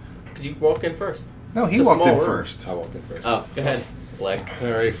 Could you walk in first? No, he It's a walked in small room. first. I walked in first. Oh, go ahead, Fleck.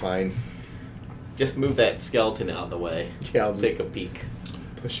 Alright, fine. Just move that skeleton out of the way. Yeah, I'll just Take a peek.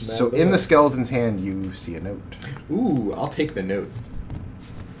 push him out. So of in the way. skeleton's hand, you see a note. Ooh, I'll take the note.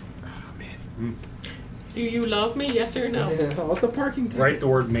 Oh, man. Do you love me? Yes or no? Oh, it's a parking ticket. Write the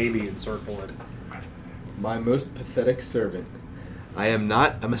word maybe and circle it. My most pathetic servant. I am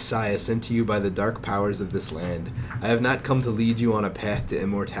not a messiah sent to you by the dark powers of this land. I have not come to lead you on a path to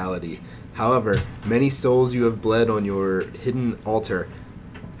immortality. However, many souls you have bled on your hidden altar.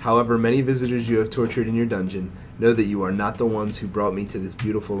 However, many visitors you have tortured in your dungeon. Know that you are not the ones who brought me to this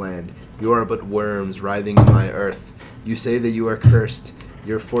beautiful land. You are but worms writhing in my earth. You say that you are cursed,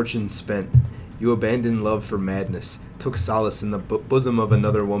 your fortune spent. You abandoned love for madness, took solace in the bosom of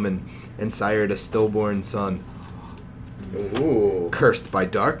another woman, and sired a stillborn son. Ooh. Cursed by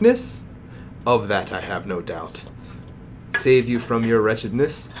darkness? Of that I have no doubt. Save you from your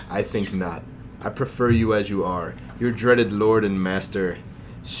wretchedness? I think not. I prefer you as you are, your dreaded lord and master,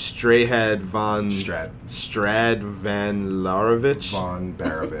 Strahad von... Strad van Larovich? Von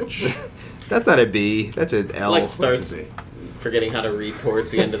Barovich. That's not a B. That's an L. like What's starts it? forgetting how to read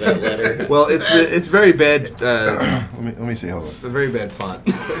towards the end of that letter. Well, it's very bad. Let me see. Hold on. A very bad font.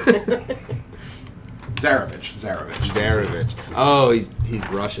 Zarovich. Oh, he's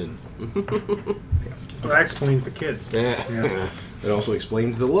Russian. Well, that explains the kids. Yeah. It also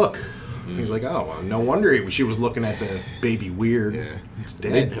explains the look. He's like, oh, well, no wonder she was looking at the baby weird. Yeah. It's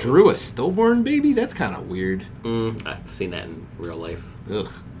They dead. drew a stillborn baby? That's kind of weird. I've seen that in real life. Ugh.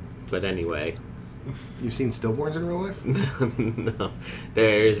 But anyway. You've seen stillborns in real life? No.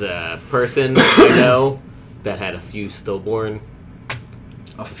 There's a person I know that had a few stillborn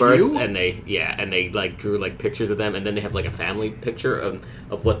A births, few? and they like drew like pictures of them, and then they have like a family picture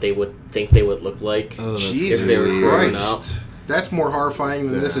of what they would think they would look like. Oh, that's Jesus they were grown Christ. That's more horrifying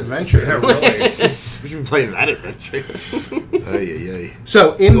than this adventure. Yeah, really. We've been playing that adventure. Ay.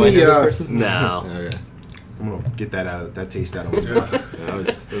 So in Do I know the this person? No. Okay. I'm gonna get that taste out of my mouth. That was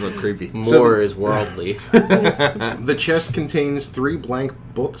a little creepy. More is worldly. The chest contains 3 blank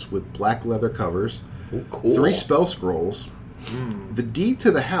books with black leather covers, Ooh, cool. 3 spell scrolls, the deed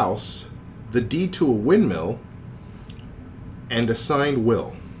to the house, the deed to a windmill, and a signed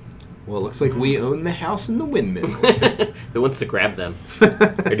will. Well, it looks like we own the house and the windmill. Who wants to grab them?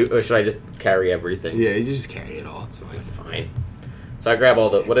 Or should I just carry everything? Yeah, you just carry it all. It's fine. Fine. So I grab all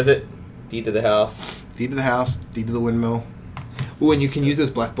the. What is it? Deed to the house. Deed to the house, deed to the windmill. Ooh, and you can use those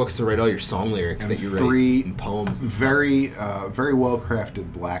black books to write all your song lyrics And that you 3 write in poems. And stuff. very well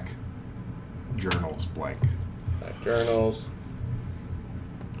crafted black journals blank. Black journals.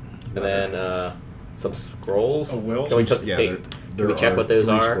 And then some scrolls. A will? Can we, Yeah, can there we check are what those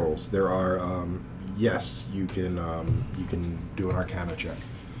 3 are? Scrolls. There are yes, you can do an Arcana check.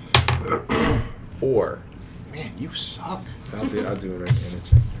 4. Man, you suck. I'll do an Arcana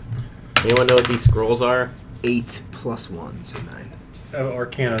check. Anyone know what these scrolls are? 8 plus 1, so 9.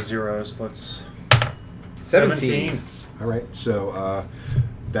 Arcana zeros. Let's. 17. All right, so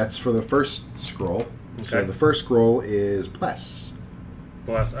that's for the first scroll. So Okay. the first scroll is bless.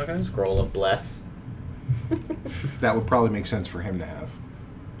 Bless. Okay. Scroll of bless. That would probably make sense for him to have.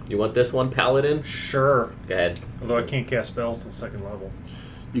 You want this one, Paladin? Sure. Go ahead. Although I can't cast spells till 2nd level.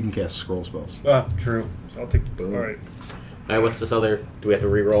 You can cast scroll spells. True. So I'll take. Boom. All right. All right, what's this other? Do we have to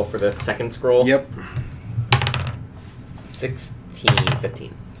re-roll for the second scroll? Yep. 16,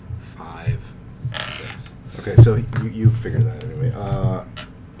 15. 5, 6. Okay, so you figure that anyway.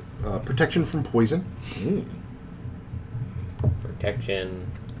 Protection from poison. Protection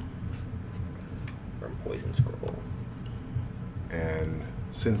from poison scroll. And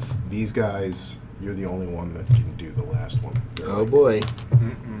since these guys, you're the only one that can do the last one. Oh boy.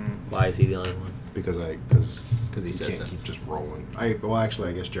 Why is he the only one? Because Because he you says can't so. keep just rolling. Well, actually,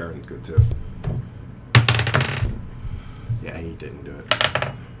 I guess Jaren's good too. Yeah, he didn't do it.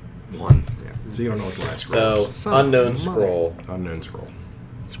 1. Yeah, so you don't know what the last scroll So, is. Son of unknown mine. scroll. Unknown scroll.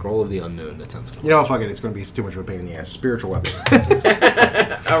 Scroll of the unknown. That sounds cool. You know, fuck it. It's going to be too much of a pain in the ass. Spiritual weapon.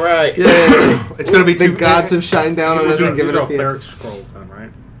 All right. It's going to be The too. gods have shined down on us and These given are us all the cleric answer. scrolls, then,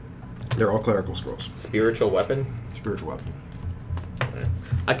 right? They're all clerical scrolls. Spiritual weapon. Spiritual weapon.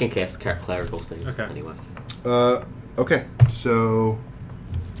 I can cast clerical things Okay. anyway. Okay. So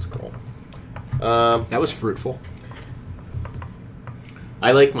Scroll. That was fruitful.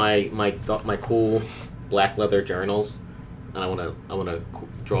 I like my cool black leather journals, and I want to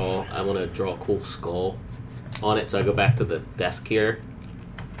draw a cool skull on it. So I go back to the desk here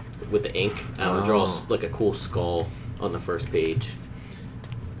with the ink, and I want to draw like a cool skull on the first page.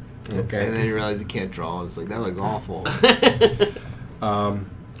 Okay. And then you realize you can't draw, and it's like, that looks awful.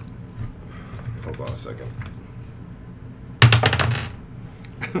 Hold on a second.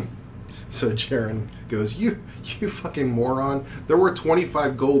 So Jaren goes, you fucking moron. There were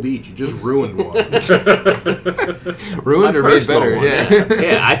 25 gold each. You just ruined one. Ruined or made Personal better. one, Yeah.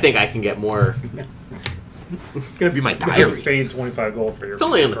 Yeah, I think I can get more. It's going to be my I diary. was paying 25 gold for your. It's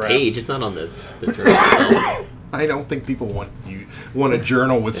only on the crap. page. It's not on the journal itself. I don't think people want a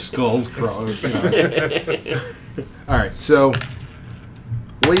journal with skulls crawling. You know. All right. So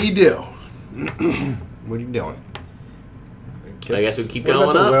what do you do? What are you doing? I guess we keep What going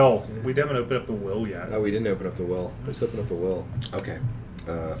about the up. will? We haven't opened up the will yet. Oh, we didn't open up the will. Let's open up the will. Okay.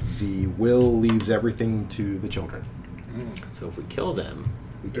 The will leaves everything to the children. So if we kill them,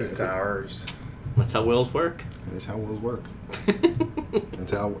 It's ours. that's how wills work. That is how wills work.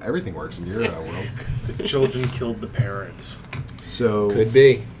 That's how everything works in your world. The children killed the parents. So Could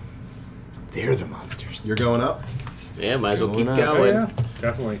be. They're the monsters. you're going up. Yeah, might as well keep Going up. Oh, going. yeah,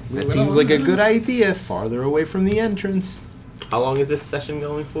 definitely. That seems like a good idea. Farther away from the entrance. How long is this session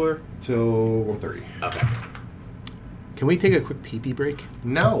going for? Till 1:30. Okay. Can we take a quick pee-pee break?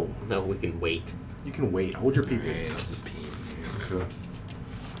 No, No, we can wait. you can wait. Hold your pee-pee. I'll just pee.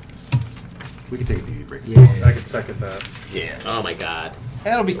 We can take a beauty break. I can second that. Yeah. Oh my god.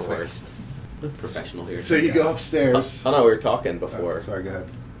 That'll be The quick. worst. Professional here. So you go upstairs. Oh no, we were talking before Sorry, go ahead.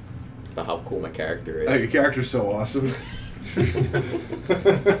 about how cool my character is. Oh, your character's so awesome.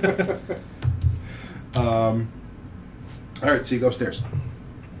 All right, so you go upstairs.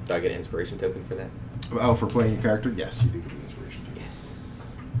 Do I get an inspiration token for that? Oh, for playing your character? Yes, you do get an inspiration.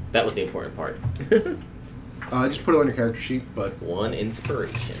 Yes. That was the important part. Just put it on your character sheet, but One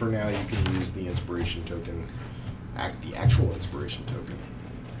inspiration. for now you can use the inspiration token, the actual inspiration token.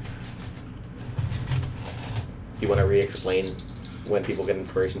 Do you want to re-explain when people get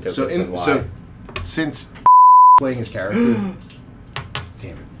inspiration tokens So, and why? so since playing his character,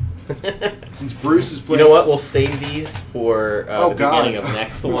 damn it. Since Bruce is You playing, know what? We'll save these for Oh, the God. beginning of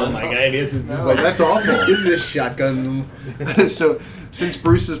next one. Oh my god, it is. This is No, that's awful. This is a shotgun. So, since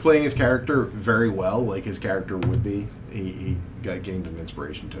Bruce is playing his character very well, like his character would be, he gained an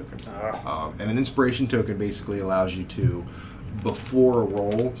inspiration token. And an inspiration token basically allows you to, before a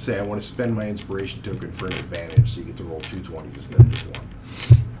roll, say, I want to spend my inspiration token for an advantage, so you get to roll 2 20s instead of just 1.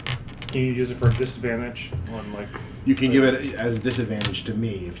 Can you use it for a disadvantage on like? You can give it as a disadvantage to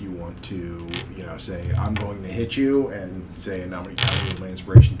me if you want to, say, I'm going to hit you, and say, and I'm going to use my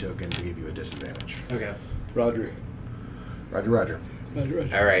inspiration token to give you a disadvantage. Okay. Roger. Roger.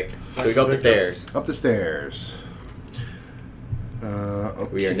 All right. So we go up the stairs. Up the stairs.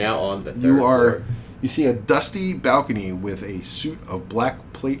 Okay. We are now on the third floor. You see a dusty balcony with a suit of black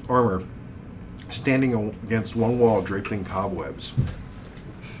plate armor standing against one wall draped in cobwebs.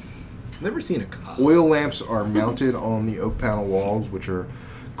 Never seen a cop. Oil lamps are mounted on the oak panel walls, which are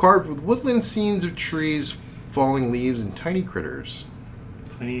carved with woodland scenes of trees, falling leaves, and tiny critters.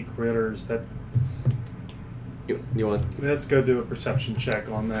 Tiny critters. That. You want? Let's go do a perception check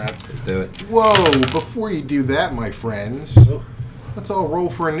on that. Let's do it. Whoa! Before you do that, my friends, Oh, let's all roll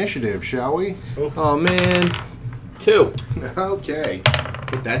for initiative, shall we? Oh man. 2. Okay.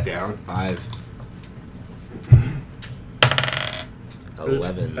 Put that down. 5.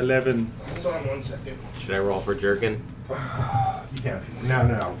 11. 11. Hold on 1 second. Should I roll for Jerkin? You can.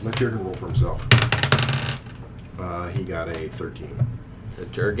 No. Let Jurgen roll for himself. He got a 13. So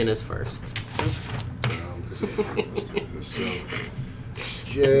Jerkin is first. So,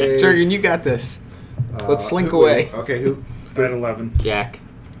 Jay. Jurgen, you got this. Let's slink who- away. Okay, who? I had 11. Jack.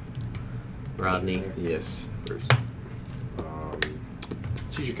 Rodney. Yes. Bruce.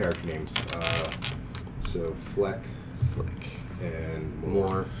 Let's use your character names. So Fleck Flick. and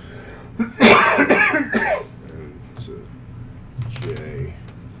More. And so Jay.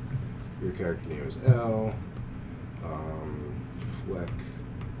 Your character name is L. Fleck.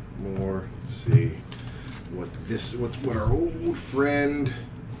 More. Let's see what our old friend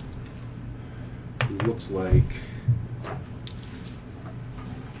who looks like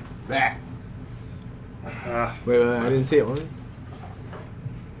that. Wait, I didn't see it. What?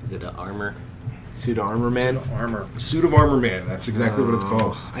 Is it an armor? Suit of armor man. Armor. Suit of Armor Man. That's exactly what it's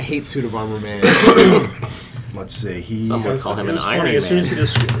called. Oh, I hate suit of armor man. Let's see. He Some would It call him was an funny. Iron As soon as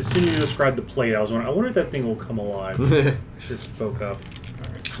Man. you described the plate, I was wondering. I wonder if that thing will come alive. Just spoke up.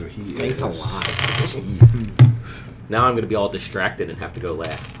 all right, so he Thanks is a lot. Jeez. Now I'm going to be all distracted and have to go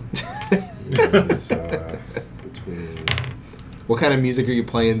last. is, between. What kind of music are you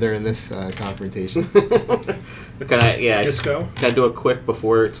playing during this confrontation? Can I? Yeah. Disco. Can I do a quick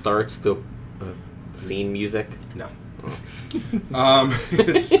before it starts? The scene music. No.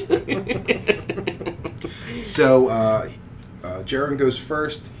 So Jaren goes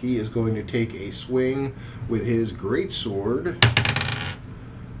first. He is going to take a swing with his great sword.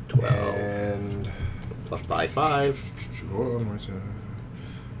 12. And Plus by 5. hold on, where's that?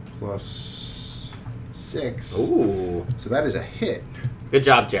 Plus 6. Ooh. So that is a hit. Good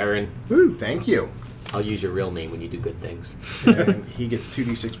job, Jaren. Thank you. I'll use your real name when you do good things. And he gets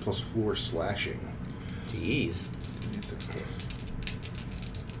 2d6 plus 4 slashing. Jeez. 2d6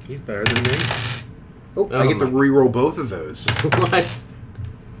 plus. He's better than me. Oh, I get to my- re-roll both of those. What?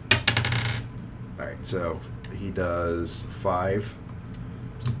 Alright, so he does 5.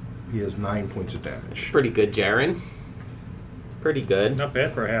 He has 9 points of damage. Pretty good, Jaren. Pretty good. Not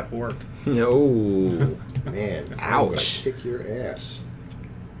bad for a half work. No. Man, Ouch. Kick your ass.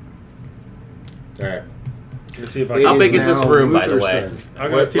 Alright. Let's see if I It How can. big is this now room, by the Luther's way? turn.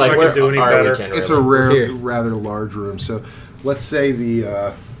 I'm gonna see if I where can do any are we better. generally? It's a Here. rather large room. So let's say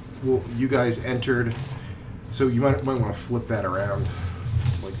well, you guys entered. So you might want to flip that around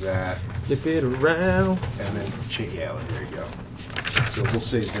like that, Flip it around. and then yeah, there you go. So we'll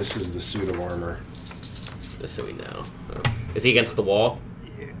say this is the suit of armor. Just so we know. Oh. Is he against the wall?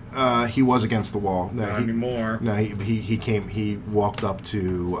 Yeah. He was against the wall. No, Not anymore. No, he came. He walked up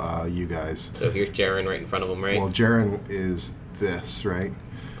to you guys. So here's Jaren right in front of him, right? Well, Jaren is this, right?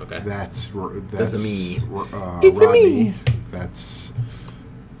 Okay. That's me. It's Rodney. me. That's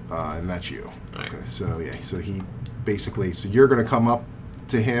and that's you. Alright. Okay. So yeah. So he basically. So you're gonna come up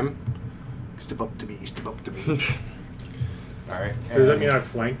to him. Step up to me. Step up to me. All right. So does that mean I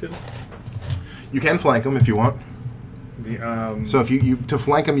flanked him? You can flank him if you want. The So if you to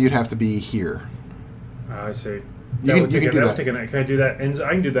flank him, you'd have to be here. I see. You can do that. Can I do that? Can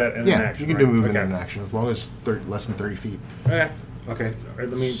I do that in an action? you can do right? movement Okay. in an action as long as less than 30 feet. Okay. Okay. All right,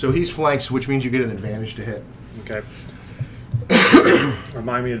 let me. So he's flanked, which means you get an advantage to hit. Okay.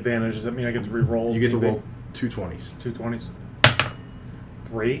 Remind me advantage. Does that mean I get to re-roll? You get to roll 2 20s. 2 20s.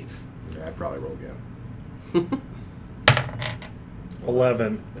 3. Yeah, I'd probably roll again.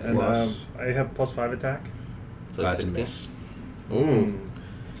 11. And Plus. I have +5 attack. So That's a 60. miss. Ooh.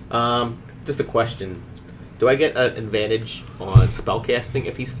 Just a question. Do I get an advantage on spellcasting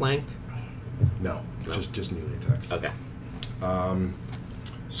if he's flanked? No, No. just melee attacks. Okay.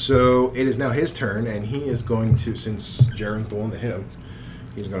 So it is now his turn, and he is going to, since Jaren's the one that hit him,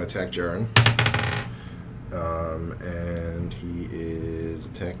 he's going to attack Jaren. And he is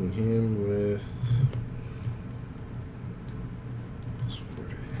attacking him with +4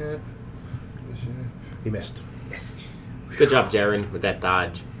 to hit. He missed. Yes. Good job, Jaren, with that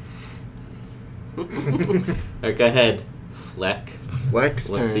dodge. Alright, go ahead. Fleck. Flex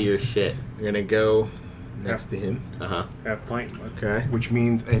Let's turn. see your shit. We're gonna go next to him. Uh-huh. Half point. Okay. Which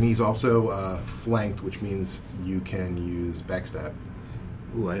means, and he's also flanked, which means you can use backstab.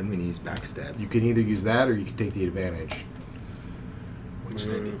 Ooh, I'm gonna use backstab. You can either use that or you can take the advantage. What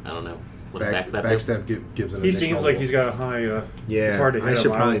should I do? I don't know. What does backstab do? Backstab gives an He additional. seems like he's got a high. Yeah, It's hard to hit I should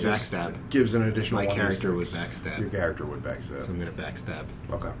him. I probably would just- backstab. gives an additional. My 1d6. character would backstab. Your character would backstab. So I'm gonna backstab.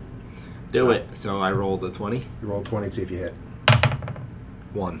 Okay. Do it. So I rolled a 20. You roll 20 and see if you hit.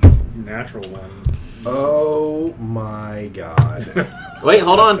 1. Natural one. Oh my god. Wait,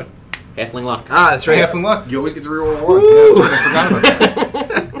 hold on. Halfling luck. Ah, that's Right. right. Halfling luck. You always get to reroll 1. Yeah, that's right. I forgot about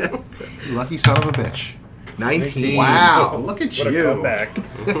that. You lucky son of a bitch. 19. Wow. Look at What a you. comeback.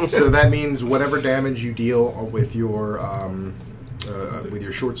 So that means whatever damage you deal with your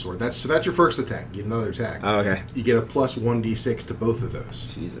short sword. That's your first attack. You get another attack. Oh, okay. You get a plus 1d6 to both of those.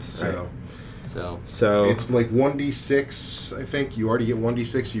 Jesus. So Alright. So, it's like 1d6. I think you already get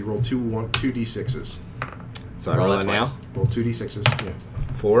 1d6. So you roll 2d6s. So I Roll roll that it now. twice. Roll 2d6s. Yeah.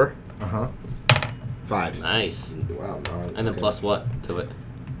 4, Uh huh. 5. nice. Wow. No, And then okay. plus what to it?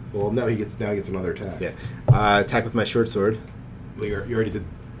 Well, now he gets another attack. Yeah. Attack with my short sword. Well, you already did.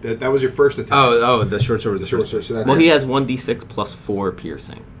 That was your first attack. Oh, the short sword was the Short first. sword. So that's Well, it. he has 1d6 plus 4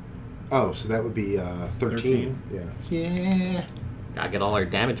 piercing. Oh, so that would be 13. Yeah. Yeah. Gotta get all our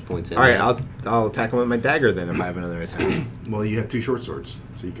damage points in. All right, there. I'll attack him with my dagger then if I have another attack. Well, you have 2 short swords,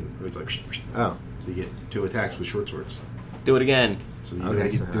 so you can. It's like. So Oh. you get 2 attacks with short swords. Do it again. So you Okay.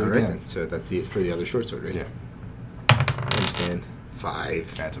 do So, it all right again. then. So that's for the other short sword, right? Yeah. I understand.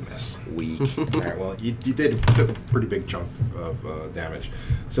 5. That's a miss. Weak. All right. Well, you took a pretty big chunk of damage.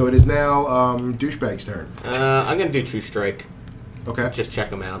 So it is now douchebag's turn. I'm gonna do True Strike. Okay. Just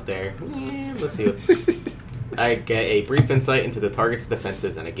check him out there. Yeah, let's see. I get a brief insight into the target's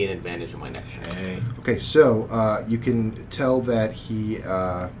defenses, and I gain advantage on my next turn. Hey. Okay. So you can tell that he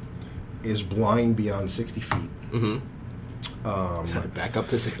is blind beyond 60 feet. Mm-hmm. Back up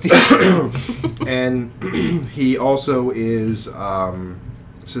to 60. And he also is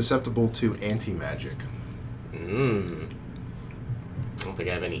susceptible to anti-magic. I don't think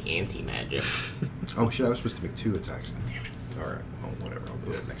I have any anti-magic. Oh shit! I was supposed to make 2 attacks. Damn it! All right. Well, whatever. I'll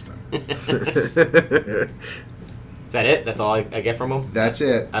do it next time. Is that it? That's all I get from him? That's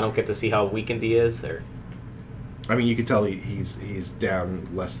it. I don't get to see how weakened he is, or... I mean, you can tell he's down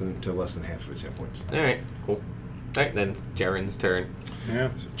less than half of his hit points. Alright, cool. Alright, then it's Jaren's turn.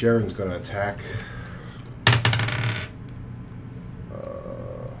 Yeah. So Jaren's going to attack.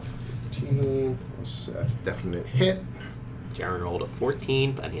 15. So that's a definite hit. Jaren rolled a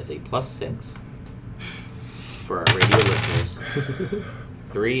 14, and he has a +6. For our radio listeners.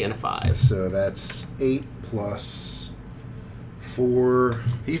 3 and a 5. So that's 8 plus 4.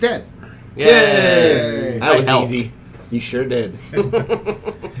 He's dead. Yay! That was helped. easy. You sure did. So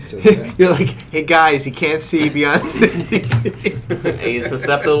that- You're like, hey guys, he can't see beyond 60 feet. He's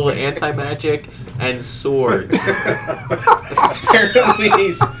susceptible to anti-magic and swords. apparently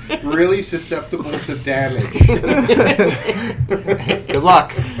he's really susceptible to damage. Good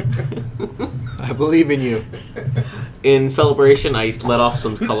luck. I believe in you. In celebration, I let off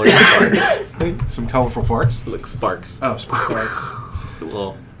some colored sparks. Some colorful farts. Like sparks. Oh, sparks.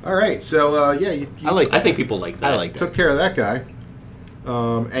 Cool. All right, so you I think people like that. I like that. took care of that guy,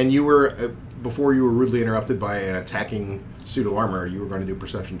 and you were before you were rudely interrupted by an attacking suit of armor. You were going to do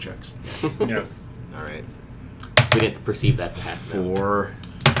perception checks. Yes. All right. We didn't perceive that to happen. 4.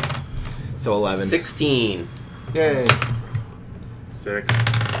 So 11. 16. Yay. 6.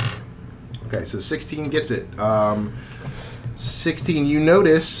 Okay, so 16 gets it. 16, you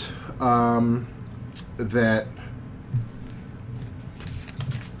notice that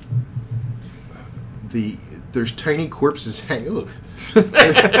there's tiny corpses hanging. Look.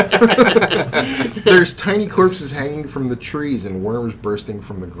 There's tiny corpses hanging from the trees and worms bursting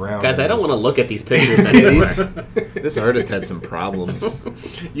from the ground. Guys, I don't want to look at these pictures anymore. This artist had some problems.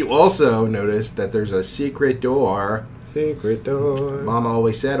 You also notice that there's a secret door. Secret door. Mama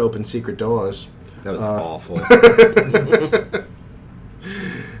always said open secret doors. That was awful.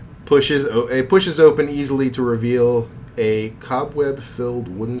 It pushes open easily to reveal a cobweb-filled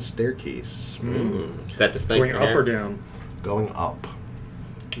wooden staircase Is that this thing? Going up or down? going up.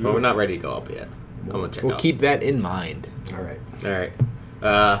 Well, we're not ready to go up yet. I'm gonna check We'll out. keep that in mind. All right. All right.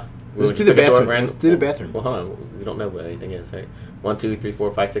 Let's we do the pick a door bathroom. at Let's random? do the bathroom. Well, hold on. We don't know what anything is, right? 1, 2, 3,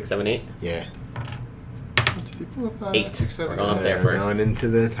 4, 5, 6, 7, 8. Yeah. 8. We're going up there first. Going into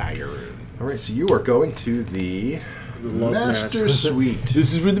the tiger room. All right, so you are going to the The love master nest. suite.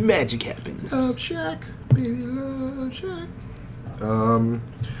 This is where the magic happens. Love Shack, baby, Love Shack.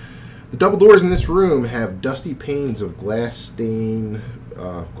 The double doors in this room have dusty panes of stained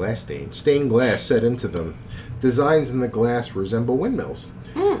glass set into them. Designs in the glass resemble windmills.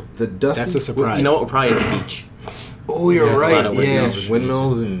 The dusty. That's a surprise. You know what? We're probably at the beach. Oh, you're There's a lot right. of Yeah, windmills.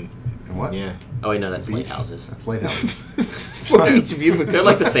 windmills and And what? yeah. Oh, wait, no, that's Beach? lighthouses. Lighthouses. Each of you They're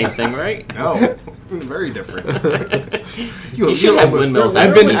like the same thing, right? No, very different. You should have almost- windmills.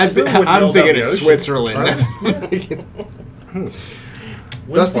 I'm Windmills thinking out of in the ocean. Switzerland. Wind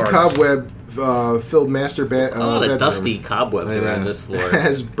Dusty farts. cobweb filled master A lot of bedroom dusty cobwebs I know. around this floor.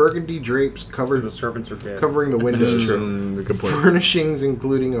 has burgundy drapes The servants are dead. covering the windows. The good point. Furnishings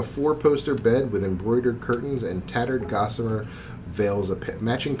including a 4-poster bed with embroidered curtains and tattered gossamer veils, a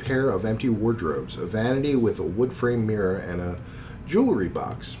matching pair of empty wardrobes, a vanity with a wood frame mirror, and a jewelry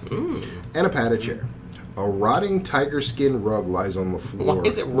box, and a padded chair. A rotting tiger skin rug lies on the floor. Why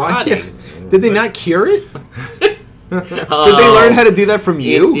is it Why? rotting? Did they not cure it? Did they Oh, learn how to do that from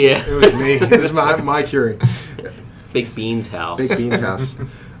you? Yeah. It was me. It was my curing. Big Bean's house. Big Bean's house.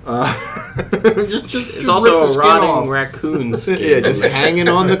 Just It's rip also the a skin rotting off. raccoon skin. Yeah, just hanging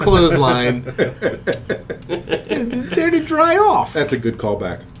on the clothesline. It's there to dry off. That's a good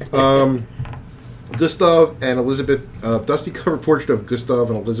callback. Gustav and Elizabeth, dusty covered portrait of Gustav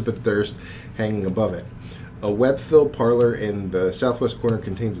and Elizabeth Durst hanging above it. A web-filled parlor in the southwest corner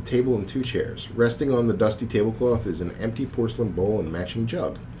contains a table and 2 chairs. Resting on the dusty tablecloth is an empty porcelain bowl and matching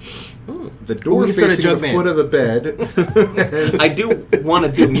jug. The door you started facing the Jug Man. foot of the bed has I do want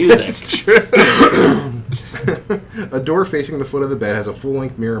to do music. a door facing the foot of the bed has a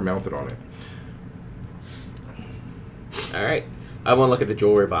full-length mirror mounted on it. All right. I want to look at the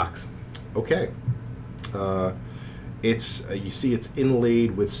jewelry box. Okay. It's you see it's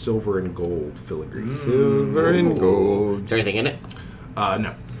inlaid with silver and gold filigree. Silver and gold. Is there anything in it?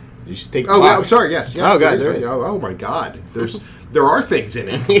 No. You should take the Oh, yeah, box. I'm sorry. Yes. Oh, God, there there is. is. Oh my God. There are things in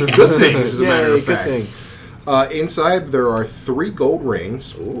it. Good things, as a matter of good fact. things. Inside there are 3 gold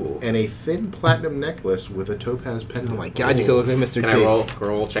rings Ooh. and a thin platinum necklace with a topaz pendant. Oh my God, you could look like Mr. Can T. I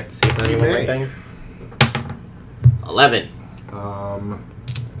roll check to see if anyone may. right things? 11.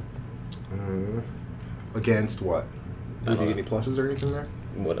 Against what? Do I you don't get any pluses or anything there?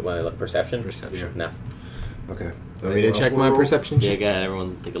 What am I look? Perception? Perception. No. Okay. Want me to check my perception Yeah, check? go ahead.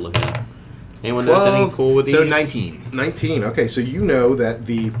 Everyone take a look at it. Anyone notice anything 12. cool with these? So 19. 19. Okay, so you know that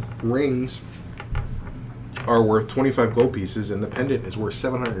the rings are worth 25 gold pieces and the pendant is worth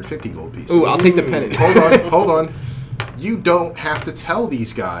 750 gold pieces. Ooh, I'll take the pendant. Hold on. You don't have to tell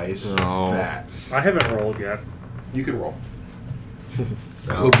these guys Oh. that. I haven't rolled yet. You can roll.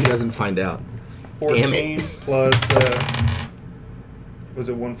 I hope he doesn't find out. 14 plus. Was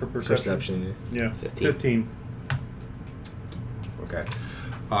it 1 for perception? Perception. Yeah. 15. Okay.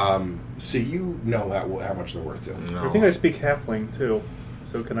 So you know how much they're worth to. No. I think I speak halfling too.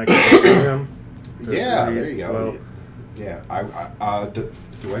 So can I get him? to Yeah, read? there you go. Well, Yeah.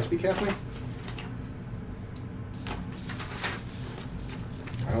 Do I speak halfling?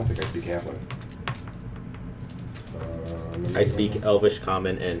 I don't think I speak halfling. I speak Elvish,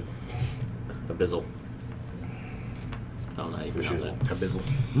 Common, and Abyssal. I don't know how you pronounce it. Abyssal.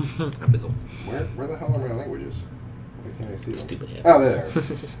 Abyssal. Where the hell are my languages? Why can't I see them? Stupid head. Oh, there.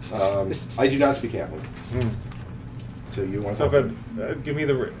 I do not speak halfling. So you want So to? give me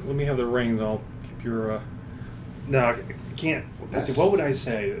let me have the rings. I'll keep your. No, I can't. Let's see, That's- what would I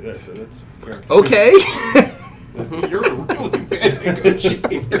say? That's fair. Okay. You're really bad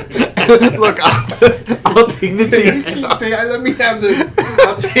negotiator. Look, I'll take the James. Let me have the.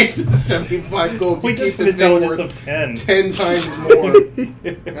 I'll take the 75 gold. We You just keep an the thing intelligence worth of 10. 10 times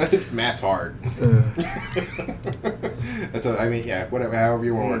more. Math's hard. That's. I mean, yeah. Whatever. However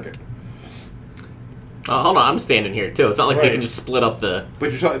you want to work it. Hold on, I'm standing here too. It's not like they Right. can just split up the.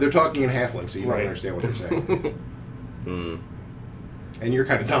 But they're talking in halfling, so you don't Right. understand what they're saying. Hmm. And you're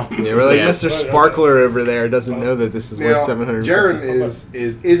kind of dumb. Yeah, we're like Yeah. Mr. Sparkler over there doesn't know that this is worth Now, 750.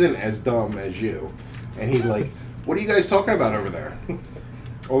 Jaren isn't as dumb as you, and he's like, "What are you guys talking about over there?"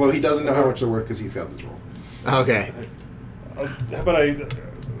 Although he doesn't know how much they're worth because he failed this roll. Okay. How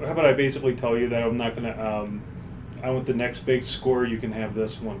about I basically tell you that I'm not gonna. I want the next big score. You can have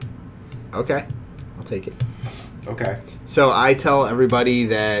this one. Okay. I'll take it. Okay. So I tell everybody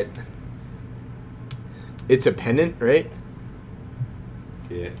that it's a pendant, right?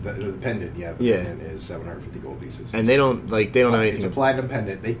 Yeah, the pendant. Yeah, the Yeah. pendant is 750 gold pieces. And they don't know It's anything. a platinum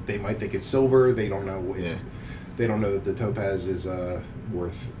pendant. They might think it's silver. They don't know. Yeah. They don't know that the topaz is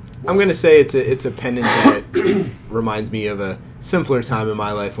worth. I'm gonna say it's a pendant that reminds me of a simpler time in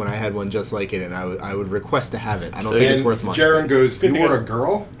my life when I had one just like it, and I would request to have it. I don't So think it's And worth much. Jaren goes, Good "You to were get- a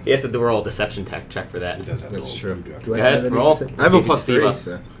girl." He has to do a roll deception check for that. He does have to That's roll. true. You do have to Do I Go have ahead, any roll. to say? Let's I have see a if you plus deceive 3. us.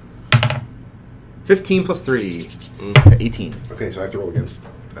 So. 15 plus 3. Mm. 18. Okay, so I have to roll against.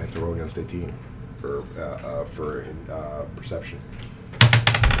 18 for perception.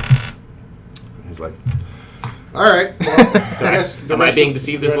 And he's like, "All right, well, I guess the Am I rest being of-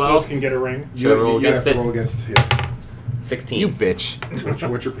 deceived The as rest of well? us can get a ring. Should I roll you have against to it? roll against him. 16. You bitch.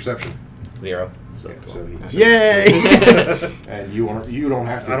 What's your perception? 0. Yeah, so Yay! and you don't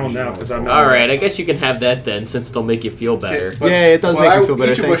have to. I don't you know, 'cause I'm All right, I guess you can have that then, since it'll make you feel better. But- Yeah, it does but make me feel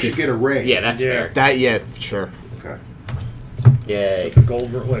better, Each of thank us you. should get a ring. Yeah, that's Yeah. fair. That, yeah, sure. Okay. Yay. It's a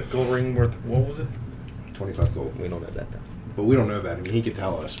gold ring worth, what was it? 25 gold. We don't know that though. But we don't know that. I mean, he could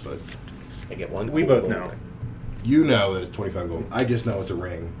tell us, but I get one. We cool both gold know. ring. you know that it's 25 gold. I just know it's a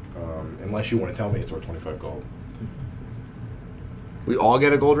ring. Unless you want to tell me it's worth 25 gold. We all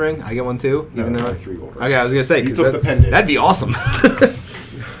get a gold ring? I get one too? No, Even though only 3 gold rings. Okay, I was going to say, You 'cause took the pendant. That'd be awesome.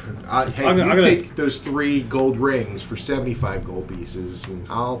 Hey, I'm you gonna- take those 3 gold rings for 75 gold pieces, and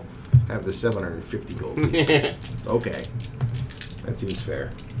I'll have the 750 gold pieces. Okay. That seems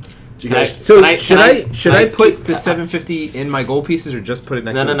fair. Do you Can I- guys... So Can I- should can I I- should can I I put keep- the 750 in my gold pieces or just put it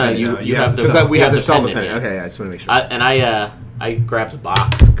next No, to no, the no. pendant? You have to. Because we have to sell the pendant, pendant. yeah. Okay, I just want to make sure. I grabbed the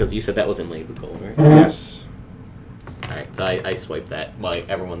box because you said that was inlaid with gold, right? Yes. All right, so I swiped that while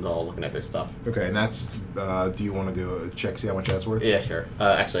everyone's all looking at their stuff. Okay, and that's... do you want to do a check, see how much that's worth? Yeah, sure.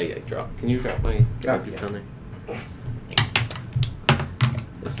 Actually, I drop. Can you drop my piece down there?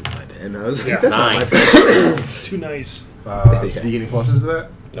 This is my pen. I was like, Yeah. that's not my 9. pen. Too nice. Do you get any pluses to that?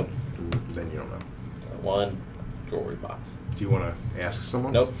 Nope. Then you don't know. 1 jewelry box. Do you want to ask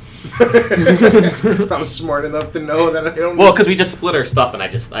someone? Nope. I'm smart enough to know that I don't. Well, because we just split our stuff, and I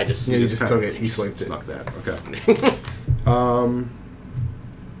just. Yeah, you just took it. He swiped it. Snuck that. Okay. All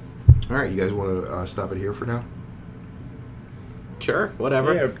right, you guys want to stop it here for now? Sure,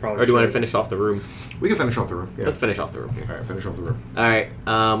 whatever. Yeah, probably or do you want to should. finish off the room? We can finish off the room. Yeah. Let's finish off the room. All right, finish off the room. All right.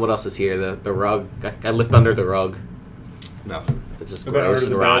 What else is here? The rug. I lift under the rug. Nothing. It's just About gross under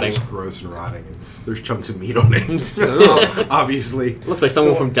and the bed. rotting. Just gross and rotting. And there's chunks of meat on it. So, obviously. Looks like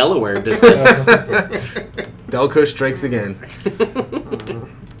someone from Delaware did this. Delco strikes again.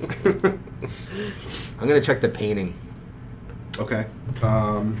 I'm going to check the painting. Okay.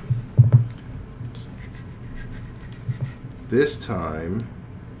 This time,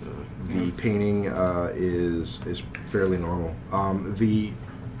 the painting is fairly normal.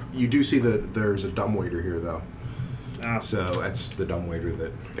 You do see that there's a dumbwaiter here, though. Ah, So that's the dumbwaiter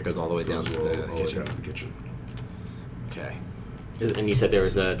that It goes all the way down goes to all the the way kitchen. down to the kitchen. Okay. And you said there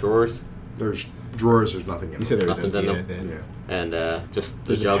was drawers There's drawers. There's nothing in You said there was Nothing's in empty, them. Yeah. and just the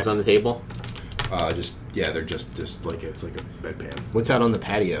There's a jugs pen. on the table. They're just like it's like a bedpans. What's out on the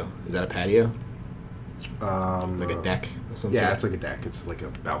patio? Is that a patio? Like a Uh, deck of some Yeah, sort? it's like a deck. It's like a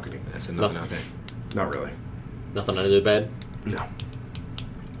balcony. That's nothing out there. Not really. Nothing under the bed. No.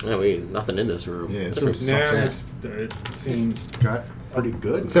 Yeah, nothing in this room. Yeah, this This room's room's- sucks nah, ass. it seems. Got pretty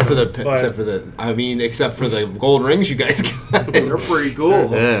good. Except for the, But- except for the gold rings you guys got. They're pretty cool.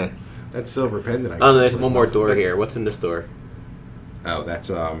 Yeah. That silver pendant. Oh, there's one more door here. What's in this door? Oh,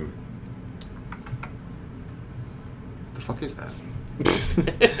 that's The fuck is that?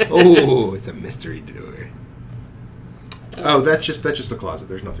 Oh, it's a mystery door. Oh, that's just a closet.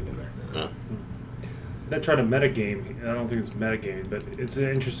 There's nothing in there. Oh. that tried to metagame. I don't think it's metagaming, but it's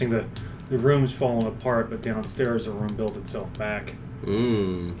interesting. The room's falling apart, but downstairs the room built itself back.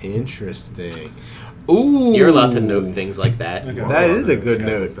 Interesting. Ooh, You're allowed to note things like that. Okay. That is a good Yeah,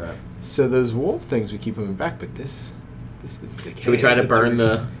 note. like that. So those wolf things we keep moving back, but this is the case. Should we try to burn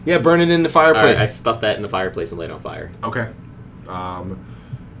the? Yeah, burn it in the All fireplace. right, I stuffed that in the fireplace and laid it on fire. Okay.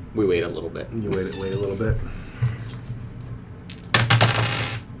 We wait a little bit. You wait a little bit.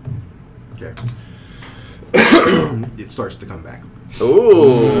 Okay. It starts to come back,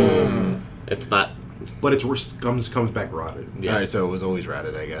 Ooh, it's not. but it's worse. Comes back rotted. Yeah. All right, so it was always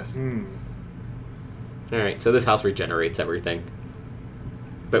rotted, I guess. All right, so this house regenerates everything.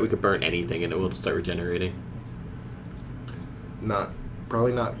 Bet we could burn anything and it will just start regenerating.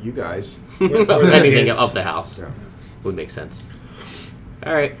 Probably not you guys. Anything of the house Yeah. would make sense.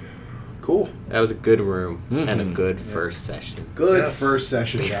 All right, Cool. that was a good room and a Mhm. good first session. Good Yes. first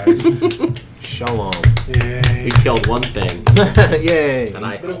session, guys. Shalom. Yay! We killed one thing, Yay. and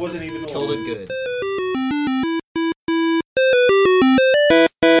I But it wasn't even killed it good.